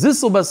Bobby,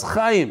 Zissel Bas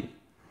Chaim,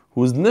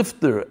 who was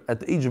nifter at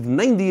the age of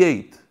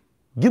 98.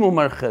 Gimel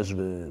Mar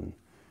Cheshvan.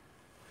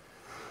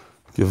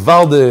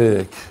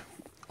 Gewaldig.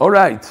 All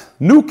right,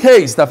 new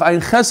case, Daf Ein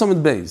Chesam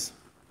and Beis.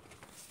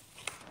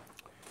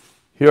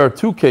 Here are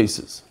 2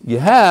 cases. You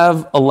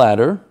have a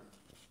ladder.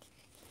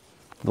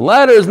 The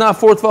ladder is not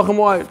 4 tefachim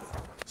wide.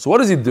 So what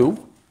does he do?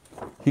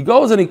 He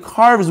goes and he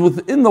carves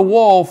within the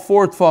wall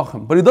 4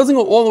 tefachim, but he doesn't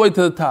go all the way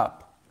to the top.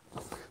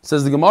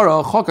 Says the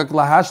Gemara, Chokak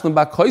lahashlim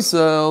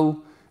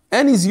b'koisel,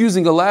 and he's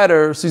using a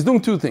ladder, so he's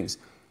doing 2 things.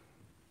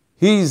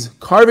 He's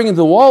carving into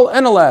the wall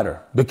and a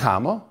ladder.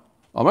 Bekama,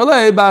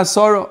 amarlei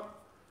ba'asara.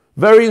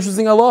 Very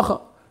interesting halacha.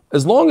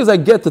 As long as I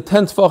get to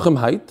 10 tefachim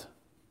height,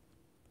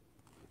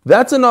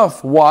 that's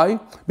enough. Why?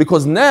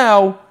 Because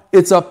now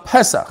it's a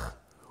Pesach.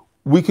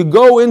 We could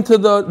go into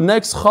the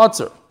next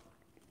Chatzar.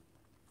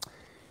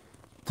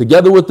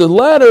 Together with the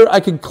ladder, I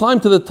can climb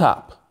to the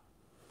top.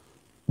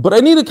 But I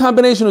need a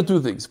combination of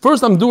 2 things.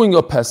 First, I'm doing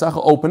a Pesach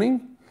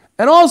opening,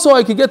 and also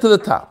I can get to the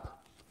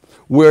top.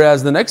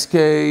 Whereas the next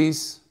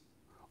case,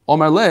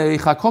 this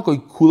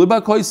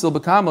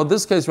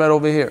case right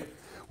over here,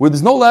 where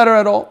there's no ladder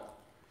at all,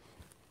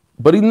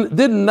 but he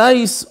did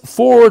nice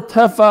 4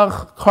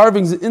 tefach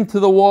carvings into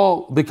the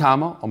wall. It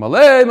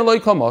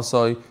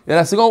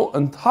has to go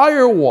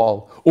entire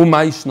wall.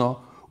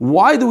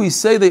 Why do we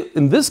say that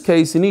in this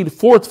case you need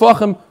 4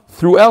 tefachim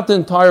throughout the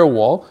entire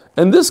wall?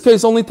 In this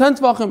case, only 10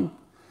 tefachim.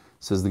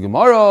 Says the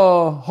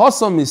Gemara,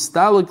 Hasa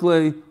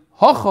mistalikle,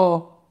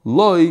 Hacha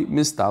loy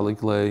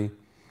mistalikle.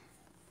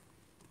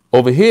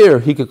 Over here,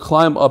 he could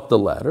climb up the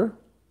ladder.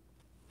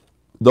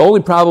 The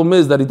only problem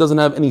is that he doesn't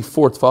have any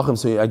 4 tefachim.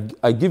 So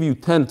I give you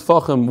 10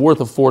 tefachim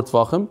worth of 4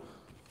 tefachim.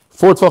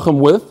 4 tefachim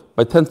width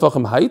by 10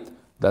 tefachim height.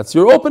 That's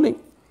your opening.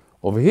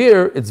 Over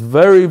here, it's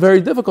very, very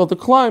difficult to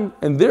climb.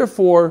 And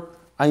therefore,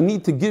 I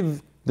need to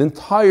give the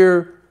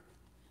entire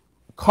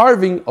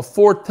carving a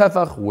 4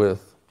 tefach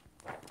width.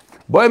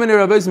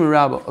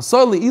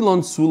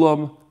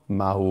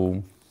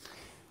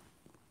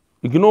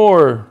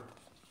 Ignore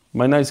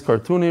my nice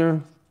cartoon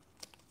here.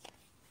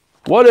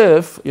 What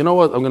if, you know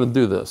what, I'm going to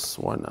do this.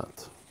 Why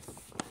not?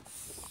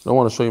 I don't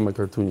want to show you my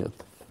cartoon yet.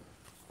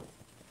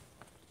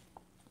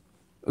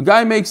 A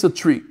guy makes a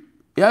tree.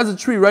 He has a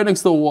tree right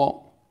next to a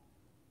wall.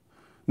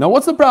 Now,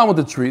 what's the problem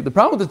with the tree? The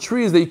problem with the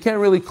tree is that you can't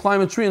really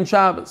climb a tree on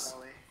Shabbos.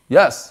 Ellie,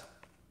 Yes.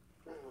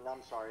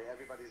 I'm sorry.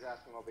 Everybody's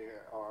asking over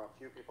here, or a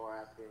few people are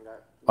asking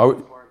that. Are we-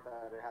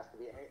 That it has to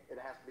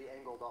be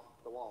angled off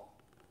the wall.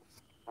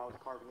 How is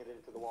carving it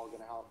into the wall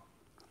going to help?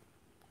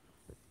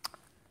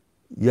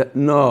 Yeah,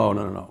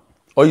 no.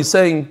 Are you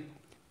saying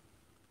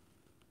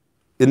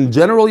in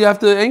general you have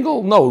to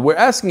angle? No, we're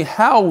asking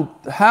how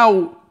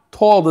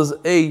tall does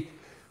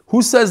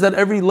who says that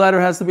every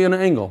ladder has to be on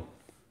an angle?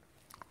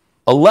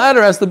 A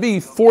ladder has to be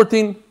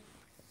 14.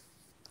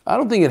 I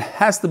don't think it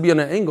has to be on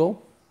an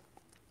angle.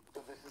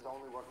 So this is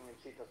only working in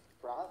Cheetah's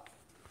Pratt?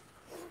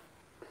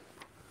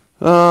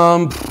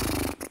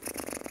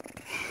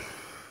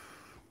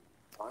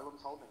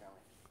 Ilam's holding,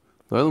 Ellie.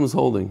 The item is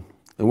holding.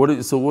 And what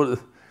is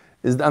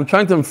I'm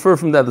trying to infer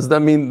from that. Does that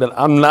mean that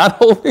I'm not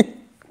holding?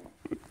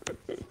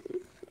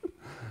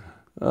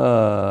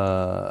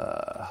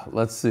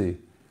 Let's see.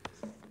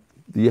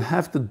 Do you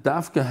have to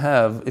dafka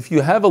have, if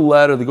you have a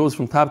ladder that goes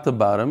from top to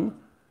bottom,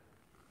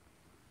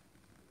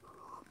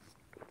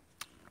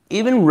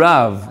 even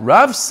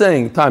Rav's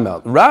saying, time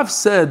out. Rav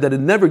said that it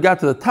never got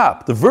to the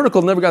top. The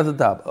vertical never got to the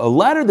top. A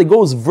ladder that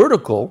goes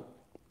vertical,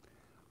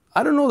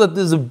 I don't know that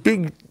there's a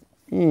big,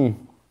 you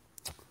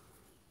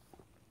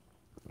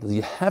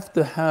have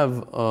to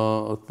have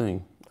a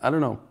thing. I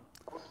don't know.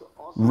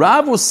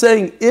 Rav was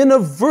saying in a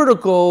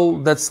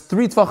vertical that's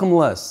 3 tefachim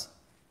less.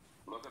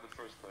 Look at the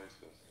first place.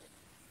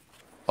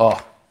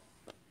 Oh,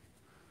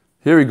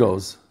 here he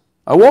goes.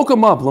 I woke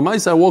him up.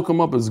 Lamaisa, I woke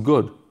him up is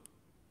good.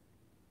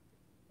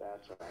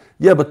 That's right.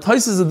 Yeah, but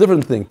Tais is a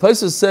different thing.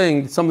 Tais is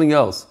saying something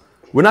else.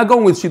 We're not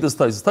going with Shitas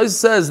Tais. Tais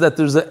says that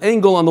there's an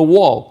angle on the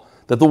wall.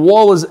 That the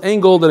wall is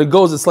angled, that it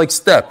goes, it's like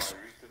steps.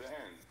 Reach to the end.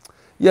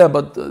 Yeah,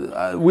 but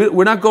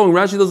we're not going.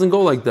 Rashi doesn't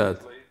go like that.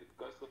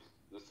 Because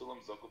the Sulam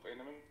Zakuf ain't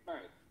even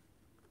mad.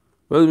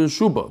 Well, it's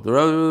Shuba. The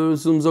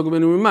Sulam Zakuf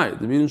ain't even mad.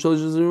 The Midin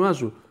Shalish is in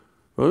Mashu.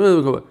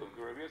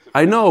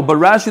 I know, but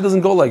Rashi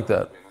doesn't go like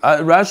that.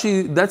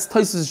 Rashi, that's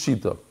Tais's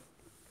Shita.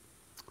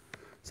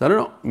 So I don't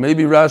know.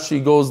 Maybe Rashi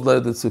goes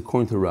like it's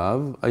according to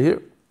Rav. I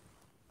hear.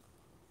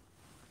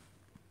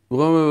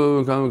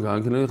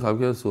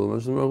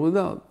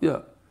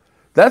 Yeah.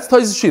 That's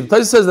Tais's Shita.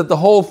 Tais says that the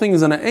whole thing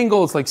is on an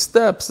angle. It's like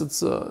steps.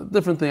 It's a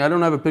different thing. I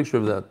don't have a picture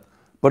of that.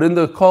 But in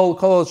the Kol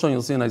Hashon,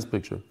 you'll see a nice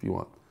picture if you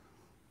want.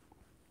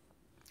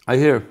 I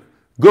hear.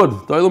 Good.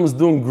 The Olam is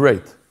doing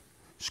great.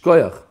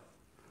 Shkoyach.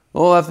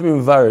 All have to be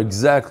invar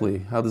exactly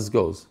how this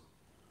goes.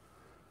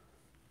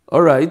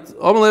 All right. That's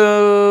what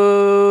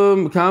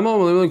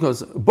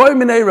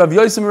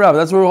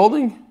we're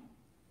holding?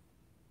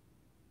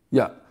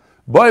 Yeah.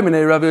 What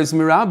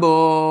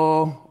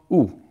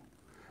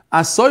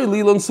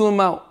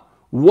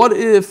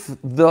if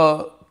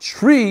the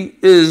tree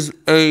is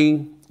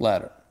a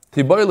ladder?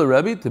 The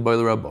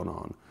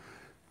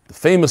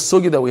famous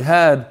sugi that we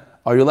had,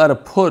 are you allowed to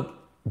put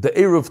the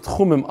Eruv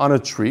Tchumim on a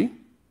tree?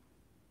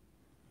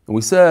 And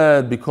we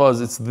said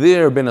because it's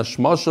there, Ben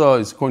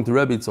Hashmasha, it's according to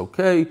Rebbe, it's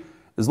okay.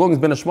 As long as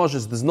Ben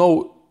Hashmasha, there's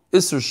no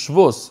Isser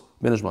Shvus,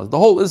 Ben Hashmasha. The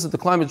whole Isser to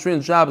climb a tree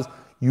in Shabbos,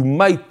 you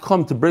might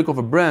come to break off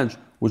a branch,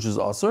 which is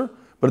Asr,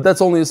 but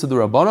that's only Isser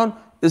D'Rabbanan.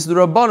 Isser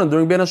D'Rabbanan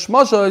during Ben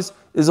Hashmasha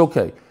is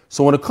okay.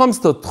 So when it comes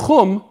to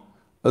Tchum,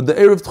 the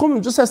Erev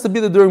Tchum just has to be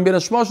there during Ben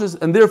Hashmasha,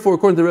 and therefore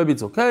according to Rebbe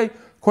it's okay,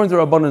 according to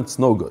Rabbanan it's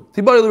no good.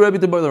 Tibayil Rebbe,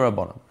 Tibayil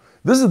Rabbanan.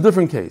 This is a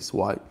different case.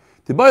 Why?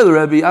 Tibayil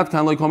Rebbe,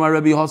 Atkan like Hamar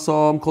Rebbe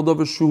Hasam, called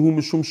over Shuhu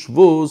Mishum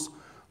Shvuz,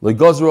 like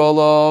Gazra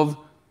Alav,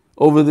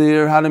 over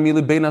there,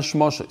 Hanamili Ben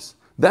Hashmashes.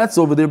 That's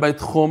over there by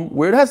Tchum,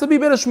 where it has to be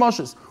Ben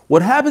Hashmashes.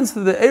 What happens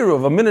to the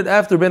Erev a minute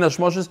after Ben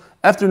Hashmashes,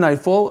 after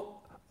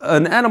nightfall,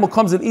 an animal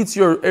comes and eats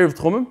your Erev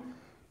Tchumim,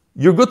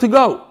 you're good to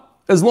go.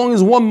 As long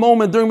as one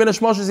moment during Ben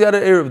Hashmashes you had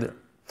an Erev there.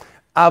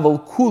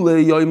 Aval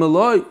Kule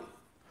Yoimaloi.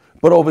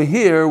 But over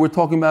here, we're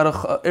talking about a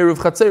Erev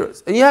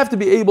Chatzeres. And you have to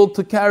be able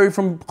to carry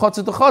from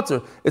Chatzer to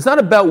Chatzer. It's not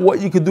about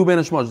what you could do Ben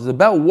Hashmashes. It's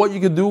about what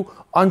you could do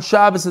on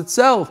Shabbos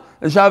itself.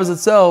 And Shabbos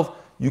itself,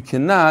 you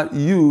cannot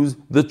use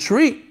the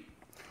tree.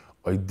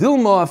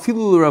 Dilma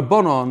Afilu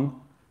Rabbanon.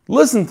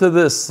 Listen to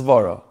this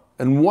svara.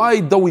 And why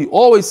don't we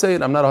always say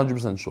it? I'm not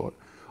 100% sure.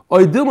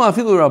 Oidilma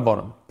afilu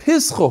rabbanon.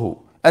 Pischohu.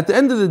 At the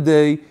end of the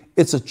day,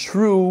 it's a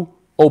true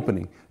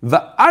opening.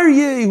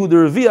 Va'aryehu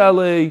derevi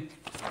alei.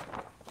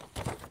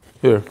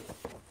 Here.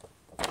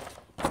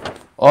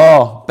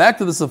 Oh, back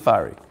to the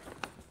safari.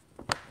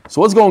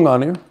 So what's going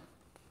on here?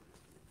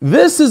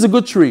 This is a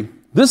good tree.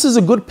 This is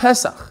a good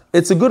Pesach.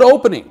 It's a good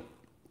opening.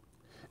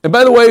 And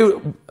by the way,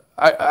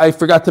 I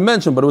forgot to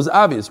mention, but it was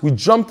obvious. We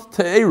jumped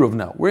to Eruv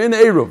now. We're in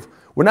Eruv.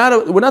 We're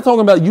not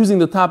talking about using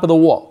the top of the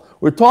wall.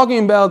 We're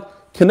talking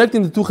about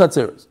connecting the two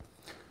chatzeros.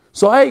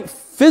 So I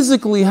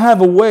physically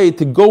have a way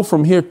to go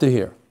from here to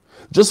here.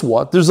 Just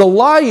what? There's a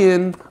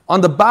lion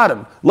on the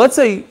bottom. Let's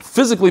say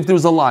physically if there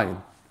was a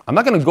lion. I'm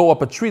not going to go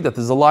up a tree that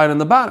there's a lion on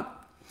the bottom.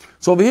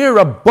 So over here,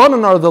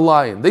 Rabbanan are the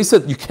lion. They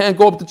said you can't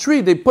go up the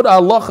tree. They put a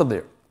halacha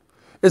there.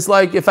 It's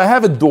like if I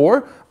have a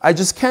door, I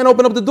just can't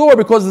open up the door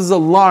because there's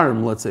an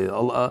alarm, let's say.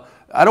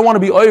 I don't want to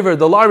be over,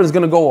 the alarm is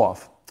going to go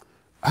off.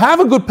 Have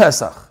a good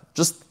Pesach.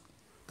 Just,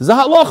 there's a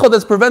halacha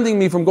that's preventing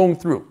me from going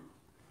through.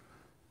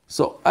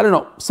 So, I don't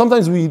know.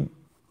 Sometimes we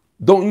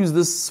don't use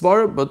this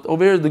svara, but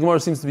over here the Gemara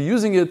seems to be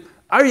using it.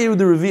 Aryehu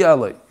derevi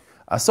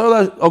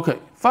alei. Okay,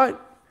 fine.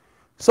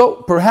 So,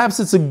 perhaps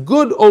it's a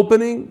good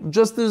opening,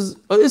 just as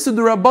a Issur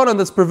D'Rabbanan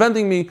that's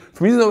preventing me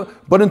from using it.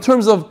 But in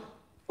terms of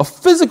a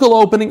physical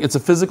opening, it's a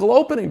physical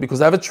opening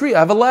because I have a tree, I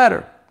have a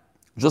ladder.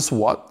 Just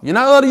what? You're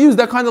not allowed to use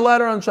that kind of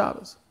ladder on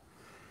Shabbos.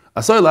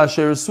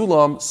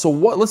 So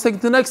what? Let's take it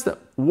to the next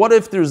step. What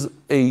if there's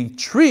a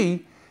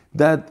tree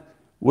that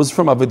was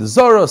from Avodah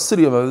Zarah, a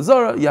city of Avodah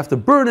Zarah, you have to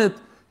burn it.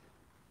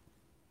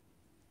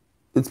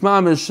 It's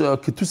mamish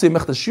ketusei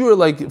mechtashur,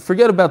 like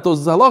forget about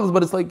those halachas,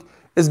 but it's like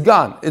it's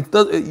gone.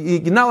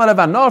 You're not allowed to have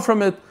anah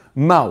from it.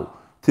 Mau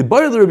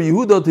tibayil Rabbi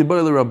Yehuda,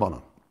 tibayil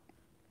Rabbanan.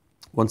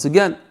 Once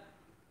again,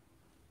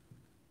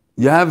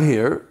 you have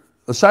here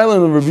a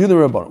shaila and Rabbi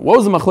Yehuda and Rabbanan. What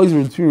was the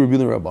machlokes between Rabbi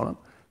Yehuda and Rabbanan?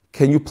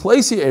 Can you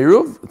place your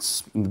eruv?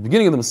 It's in the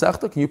beginning of the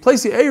Masechta. Can you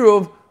place your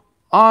eruv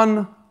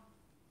on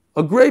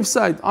a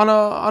gravesite,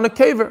 on a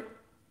caver?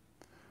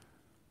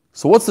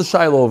 So what's the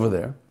shaila over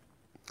there?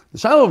 The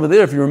shaila over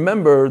there, if you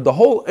remember, the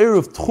whole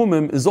eruv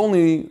tchumim is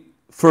only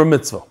for a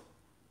mitzvah.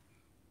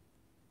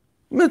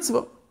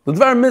 Mitzvah. The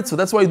dvar mitzvah,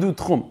 that's why you do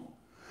tchum.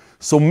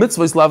 So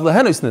mitzvah is lav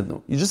lehenos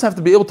nidnu. You just have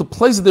to be able to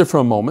place it there for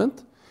a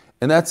moment,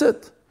 and that's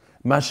it.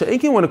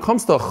 Masha'ekin, when it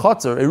comes to a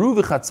chatzar,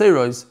 eruv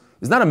v'chatzeros,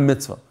 is not a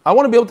mitzvah. I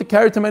want to be able to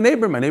carry it to my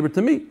neighbor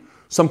to me.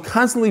 So I'm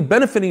constantly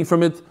benefiting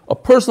from it, a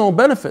personal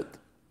benefit.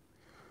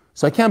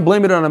 So I can't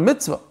blame it on a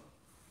mitzvah.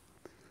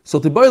 So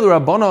Tibayil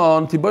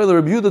Rabbanan, Tibayil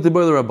Rabbi Yehuda,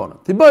 Tibayil Rabbanan.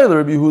 Tibayil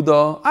Rabbi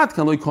Yehuda,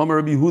 Atkan loy kamer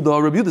Rabbi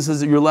Yehuda. Rabbi Yehuda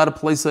says that you're allowed to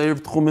place a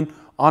erev tchumen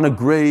on a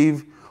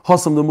grave.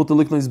 Hasam the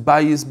mutaliknois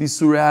bayis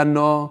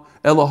bisurana,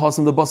 ela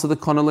hasam the basa the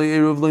kanale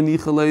erev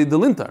leinichale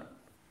delintar.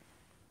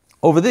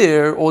 Over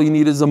there, all you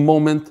need is a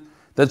moment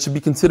that should be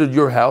considered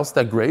your house,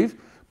 that grave.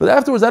 But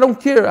afterwards, I don't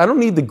care. I don't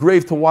need the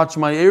grave to watch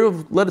my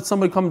erev. Let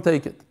somebody come and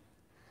take it.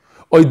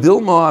 Oy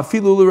dilma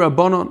afilu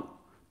l'Rabbanan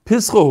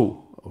pischohu.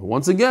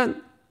 Once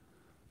again,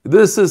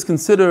 this is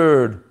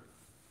considered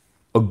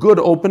a good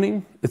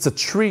opening. It's a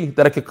tree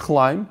that I could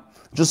climb.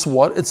 Just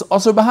what? It's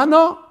asur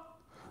b'hana.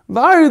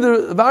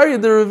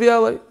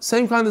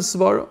 Same kind of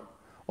svara.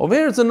 Over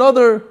here, it's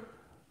another.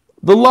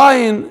 The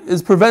lion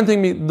is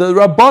preventing me. The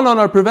Rabbanan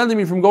are preventing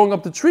me from going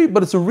up the tree,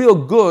 but it's a real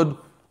good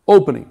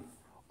opening.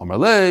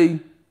 Amarlei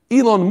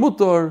Elon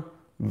mutar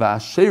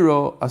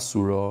v'ashera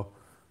asura.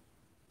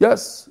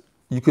 Yes,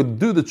 you could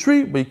do the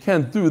tree, but you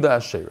can't do the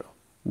ashera.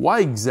 Why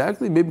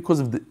exactly? Maybe because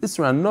of the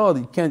Isra Anah,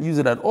 that you can't use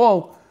it at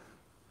all.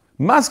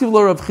 Maskiv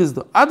lo Rav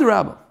Chizda.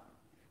 Adrabah.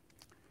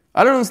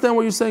 I don't understand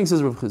what you're saying,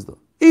 says Rav Chizda.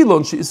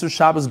 Elon she Isra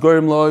Shabbos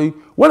gorim loy.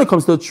 When it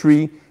comes to a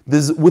tree,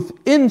 there's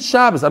within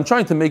Shabbos, I'm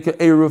trying to make an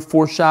Erev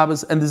for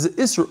Shabbos, and there's an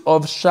Isra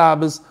of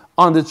Shabbos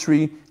on the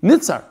tree,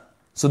 Nitzar.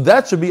 So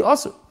that should be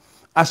Asr.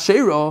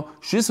 Ashera,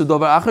 she Isra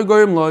davar acher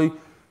gorim loy.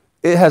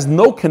 It has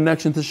no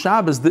connection to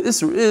Shabbos. The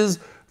Isra is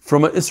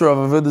from an Isra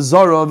of Avodah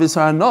Zarah, of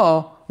Isra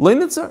Anah, le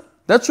Nitzar.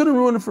 That shouldn't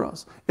ruin it for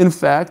us. In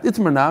fact,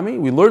 Itmar Nami,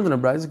 we learned in a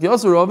Brayz,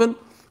 Kiyasa Ravin,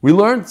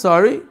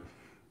 Kiyasa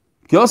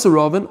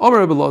Ravin, Omer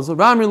Rebbe Lazar,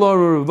 Rami Lo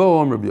Revo,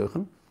 Omer Rebbe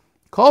Yochanan,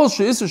 Kol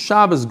She'isr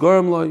Shabbos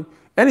Gorim Loi,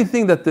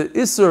 anything that the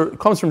Isser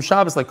comes from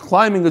Shabbos, like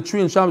climbing a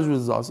tree in Shabbos,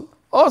 is also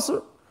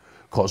Asr.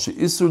 Kol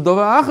She'isr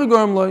Dova Acher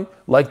Gorim Loi,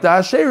 like the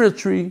Asherah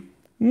tree,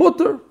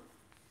 Mutter.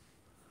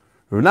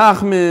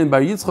 Renachmin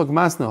Bar Yitzchak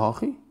Masne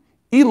Hachi,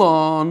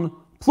 Elon,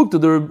 Plukta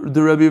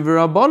the Rebbe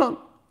V'Rabbanan.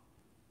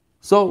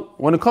 So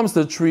when it comes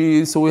to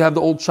trees, so we have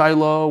the old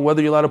shaila,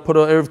 whether you're allowed to put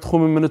an erev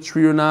tchumim in a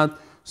tree or not.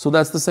 So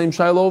that's the same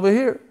shaila over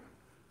here.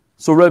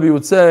 So Rebbe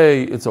would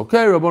say it's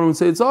okay, Rabbanan would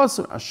say it's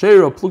awesome.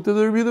 Asherah plukta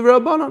the Rebbe the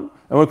Rabbanan.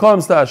 And when it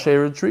comes to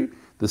Asherah tree,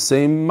 the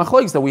same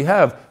machlokes that we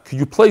have. Could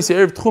you place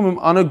erev tchumim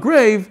on a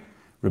grave?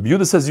 Rebbe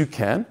Yehuda says you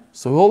can.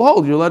 So he'll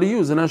hold you're allowed to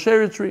use an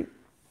Asherah tree.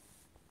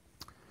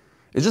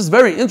 It's just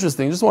very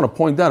interesting. I just want to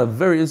point out a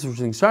very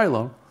interesting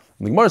shaila.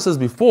 The Gemara says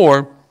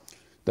before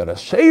that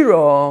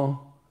Asherah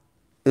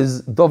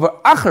is dover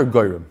acher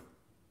goyim,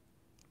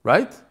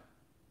 right?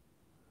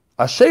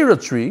 Asherah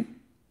tree,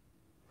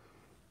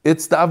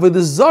 it's the Avodah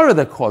Zarah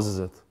that causes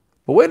it.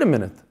 But wait a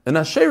minute, an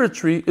Asherah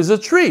tree is a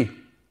tree,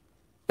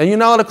 and you're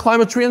not allowed to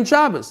climb a tree on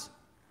Shabbos.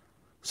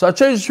 So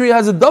Asherah tree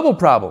has a double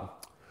problem.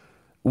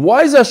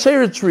 Why is a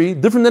Asherah tree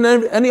different than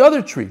any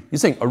other tree? You're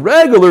saying a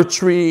regular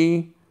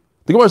tree,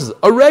 the Gemara says,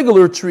 a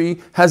regular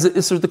tree has an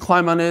Isser to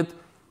climb on it,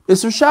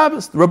 Isser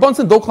Shabbos. The Rabban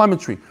said, don't climb a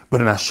tree.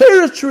 But an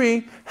Asherah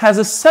tree has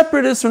a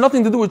separate Isser,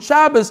 nothing to do with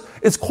Shabbos.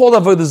 It's called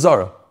Avodah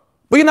Zarah.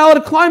 But you're not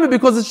allowed to climb it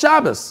because it's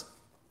Shabbos.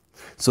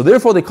 So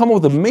therefore, they come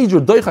up with a major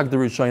doichak, the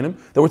Rishonim,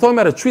 that we're talking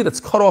about a tree that's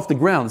cut off the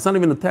ground. It's not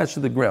even attached to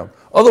the ground.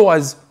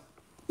 Otherwise,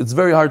 it's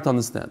very hard to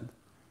understand.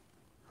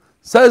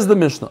 Says the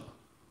Mishnah,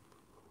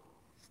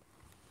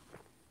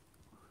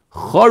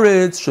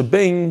 Charetz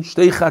shebein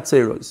shtei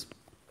chatzeros,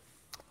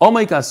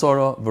 omek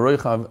asara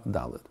v'roichav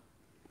daled.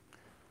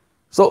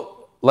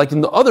 So, like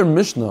in the other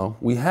Mishnah,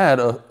 we had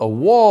a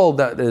wall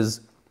that is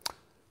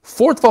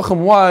 4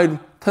 tefachim wide,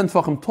 10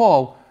 tefachim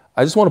tall.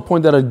 I just want to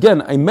point that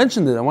again. I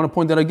mentioned it. I want to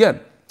point that again.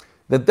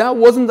 That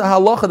wasn't the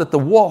halacha that the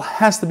wall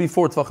has to be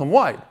 4 tefachim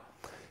wide.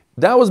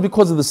 That was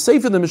because of the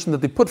seif of the Mishnah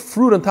that they put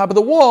fruit on top of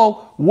the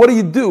wall. What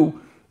do?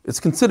 It's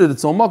considered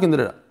its own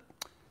magen.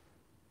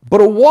 But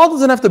a wall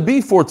doesn't have to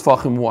be 4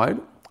 tefachim wide.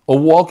 A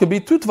wall could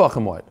be 2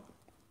 tefachim wide.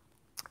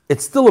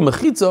 It's still a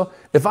mechitza.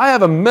 If I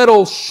have a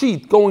metal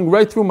sheet going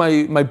right through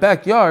my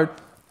backyard,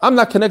 I'm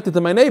not connected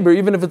to my neighbor,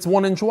 even if it's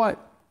 1 inch wide.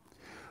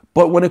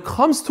 But when it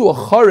comes to a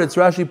charetz,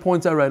 Rashi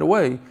points out right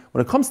away,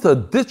 when it comes to a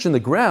ditch in the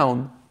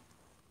ground,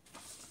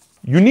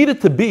 you need it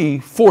to be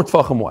 4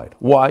 tefachim wide.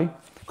 Why?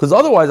 Because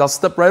otherwise I'll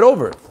step right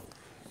over it.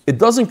 It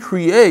doesn't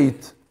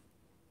create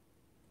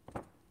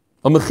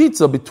a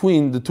mechitza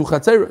between the two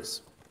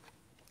chatzeres.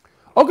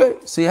 Okay,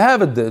 so you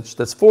have a ditch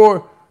that's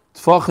 4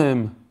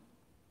 tefachim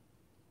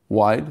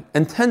wide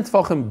and 10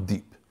 tefachim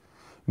deep.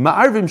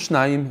 Ma'arvim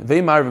shnayim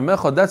ve'ma'arvim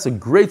echad, that's a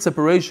great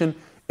separation.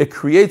 It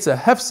creates a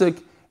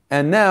hefsek,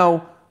 and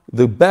now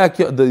the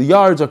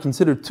yards are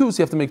considered 2, so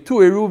you have to make 2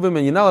 eruvim,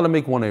 and you're not allowed to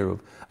make 1 eruv.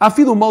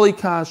 Afilu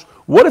malikash,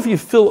 what if you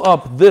fill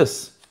up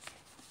this?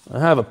 I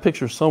have a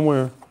picture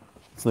somewhere,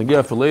 it's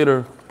negeh for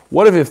later.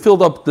 What if you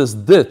filled up this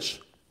ditch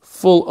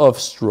full of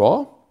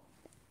straw?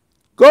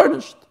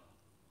 Garnished.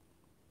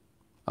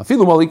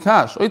 Afilu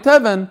malikash,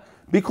 oiteven,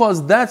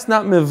 because that's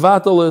not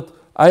mevatalit.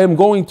 I am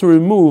going to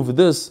remove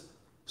this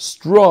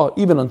straw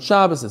even on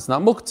Shabbos. It's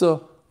not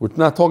muktzah. We're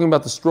not talking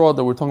about the straw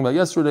that we were talking about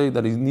yesterday,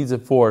 that he needs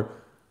it for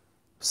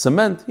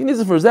cement. He needs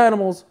it for his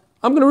animals.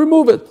 I'm going to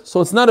remove it. So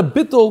it's not a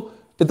bittul.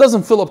 It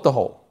doesn't fill up the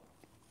hole.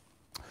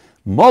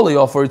 Mali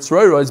offer its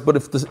roirois, but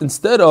if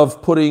instead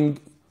of putting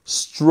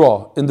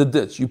straw in the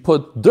ditch, you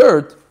put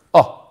dirt,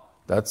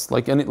 that's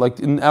like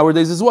in our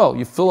days as well.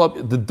 You fill up,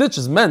 the ditch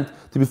is meant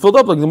to be filled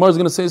up, like the Gemara is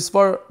going to say as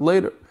far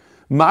later.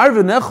 Once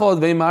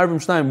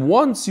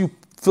you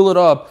fill it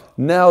up,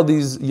 now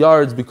these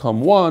yards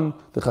become 1,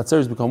 the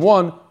chatzeres become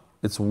 1,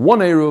 it's 1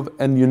 eruv,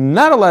 and you're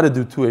not allowed to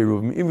do 2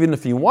 eruvim. Even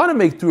if you want to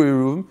make 2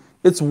 eruvim,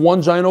 it's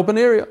 1 giant open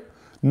area.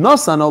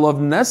 Nasan olav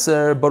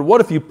neser, but what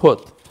if you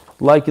put,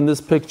 like in this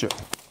picture,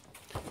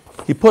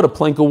 he put a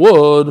plank of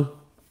wood.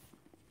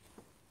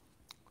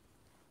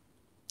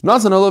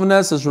 Nasan olav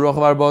neser shrochav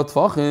arba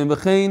tefachim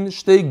v'chein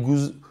shtei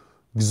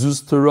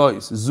gzuz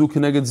terois zu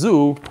keneged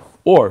zu,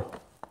 or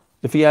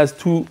if he has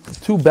two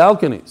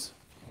balconies.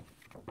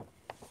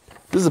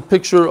 This is a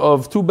picture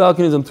of 2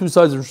 balconies on 2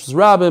 sides of Rosh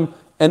Hashanah,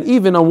 and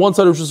even on one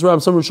side of Rosh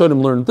Hashanah, some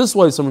Rishonim learn it this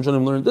way, some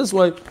Rishonim learn it this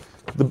way.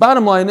 The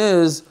bottom line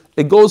is,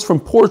 it goes from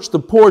porch to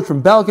porch,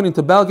 from balcony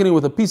to balcony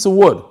with a piece of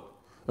wood.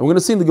 And we're going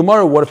to see in the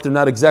Gemara, what if they're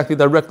not exactly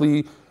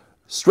directly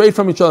straight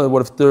from each other?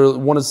 What if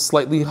one is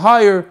slightly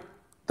higher?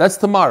 That's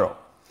tomorrow.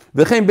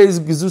 You can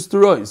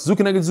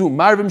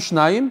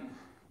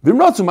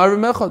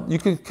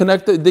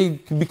connect it, they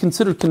can be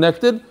considered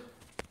connected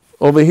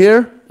over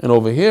here and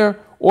over here,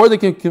 or they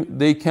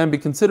can be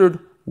considered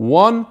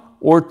 1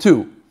 or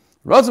 2.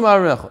 But if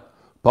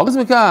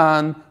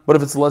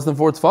it's less than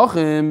 4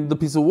 tefachim, the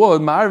piece of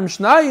wood, ma'arvim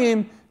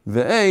shnayim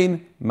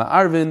ve'ein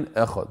ma'arvin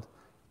echad.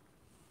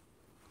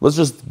 Let's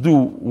just do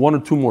 1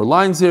 or 2 more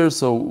lines here.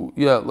 So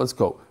yeah, let's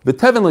go.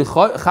 V'teven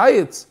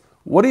lechayitz.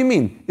 What do you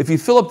mean? If you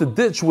fill up the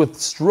ditch with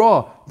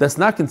straw, that's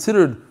not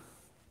considered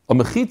a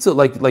mechitza,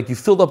 like you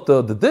filled up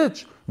the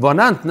ditch.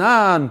 V'anant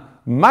nan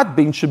mat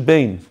bein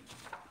shebein.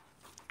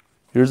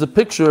 Here's a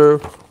picture.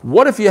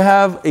 What if you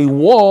have a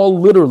wall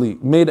literally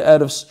made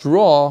out of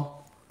straw?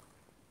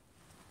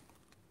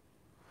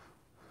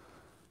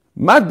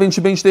 It's 10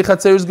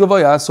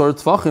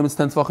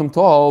 tefachim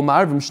tall.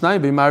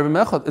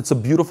 It's a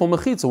beautiful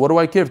mechitza. What do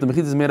I care if the mechitza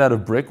is made out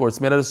of brick or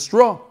it's made out of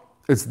straw?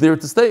 It's there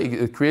to stay.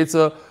 It creates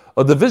a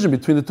division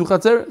between the 2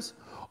 chatzeres.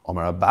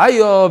 Omar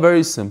Abaya,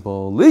 very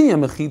simple.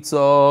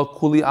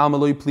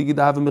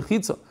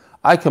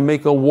 I can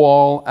make a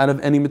wall out of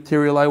any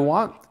material I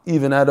want,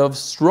 even out of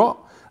straw.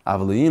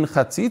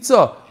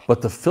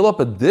 But to fill up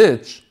a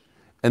ditch,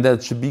 and that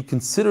it should be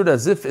considered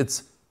as if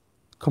it's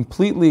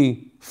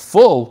completely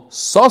full,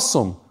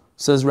 sasum,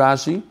 says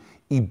Rashi,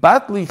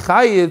 ibatli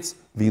chayitz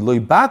v'loi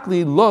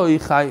batli loi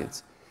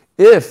chayitz.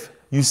 If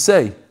you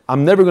say,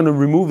 I'm never going to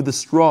remove the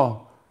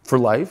straw for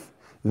life,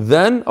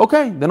 then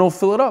okay, then it'll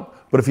fill it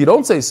up. But if you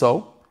don't say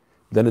so,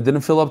 then it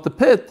didn't fill up the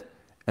pit,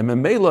 and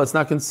memela, it's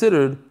not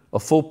considered a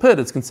full pit.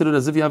 It's considered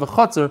as if you have a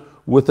chatzar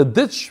with a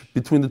ditch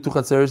between the two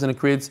chatzeres, and it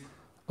creates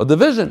a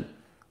division.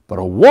 But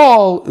a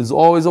wall is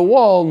always a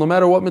wall, no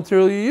matter what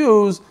material you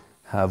use.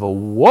 Have a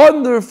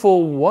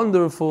wonderful,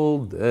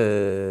 wonderful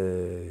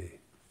day.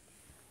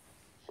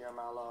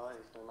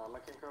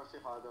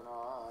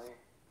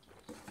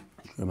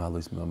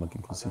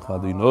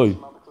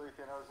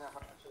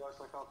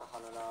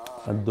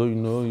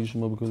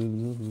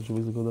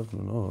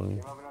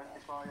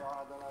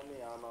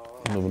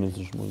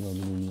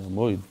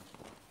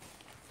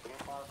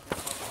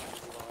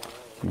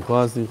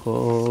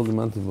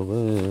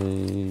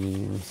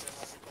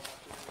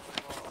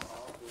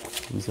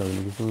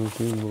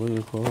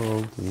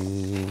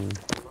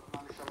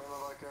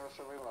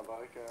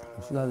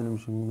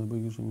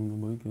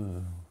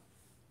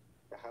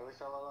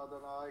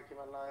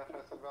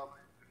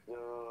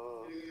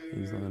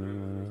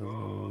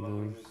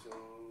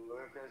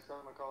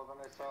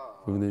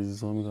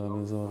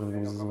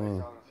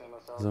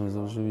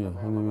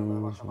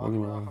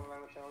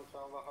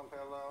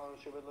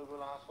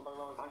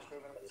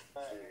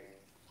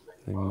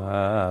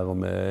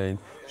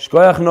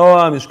 Shkoyach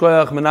Noam,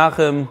 Shkoyach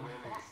Menachem.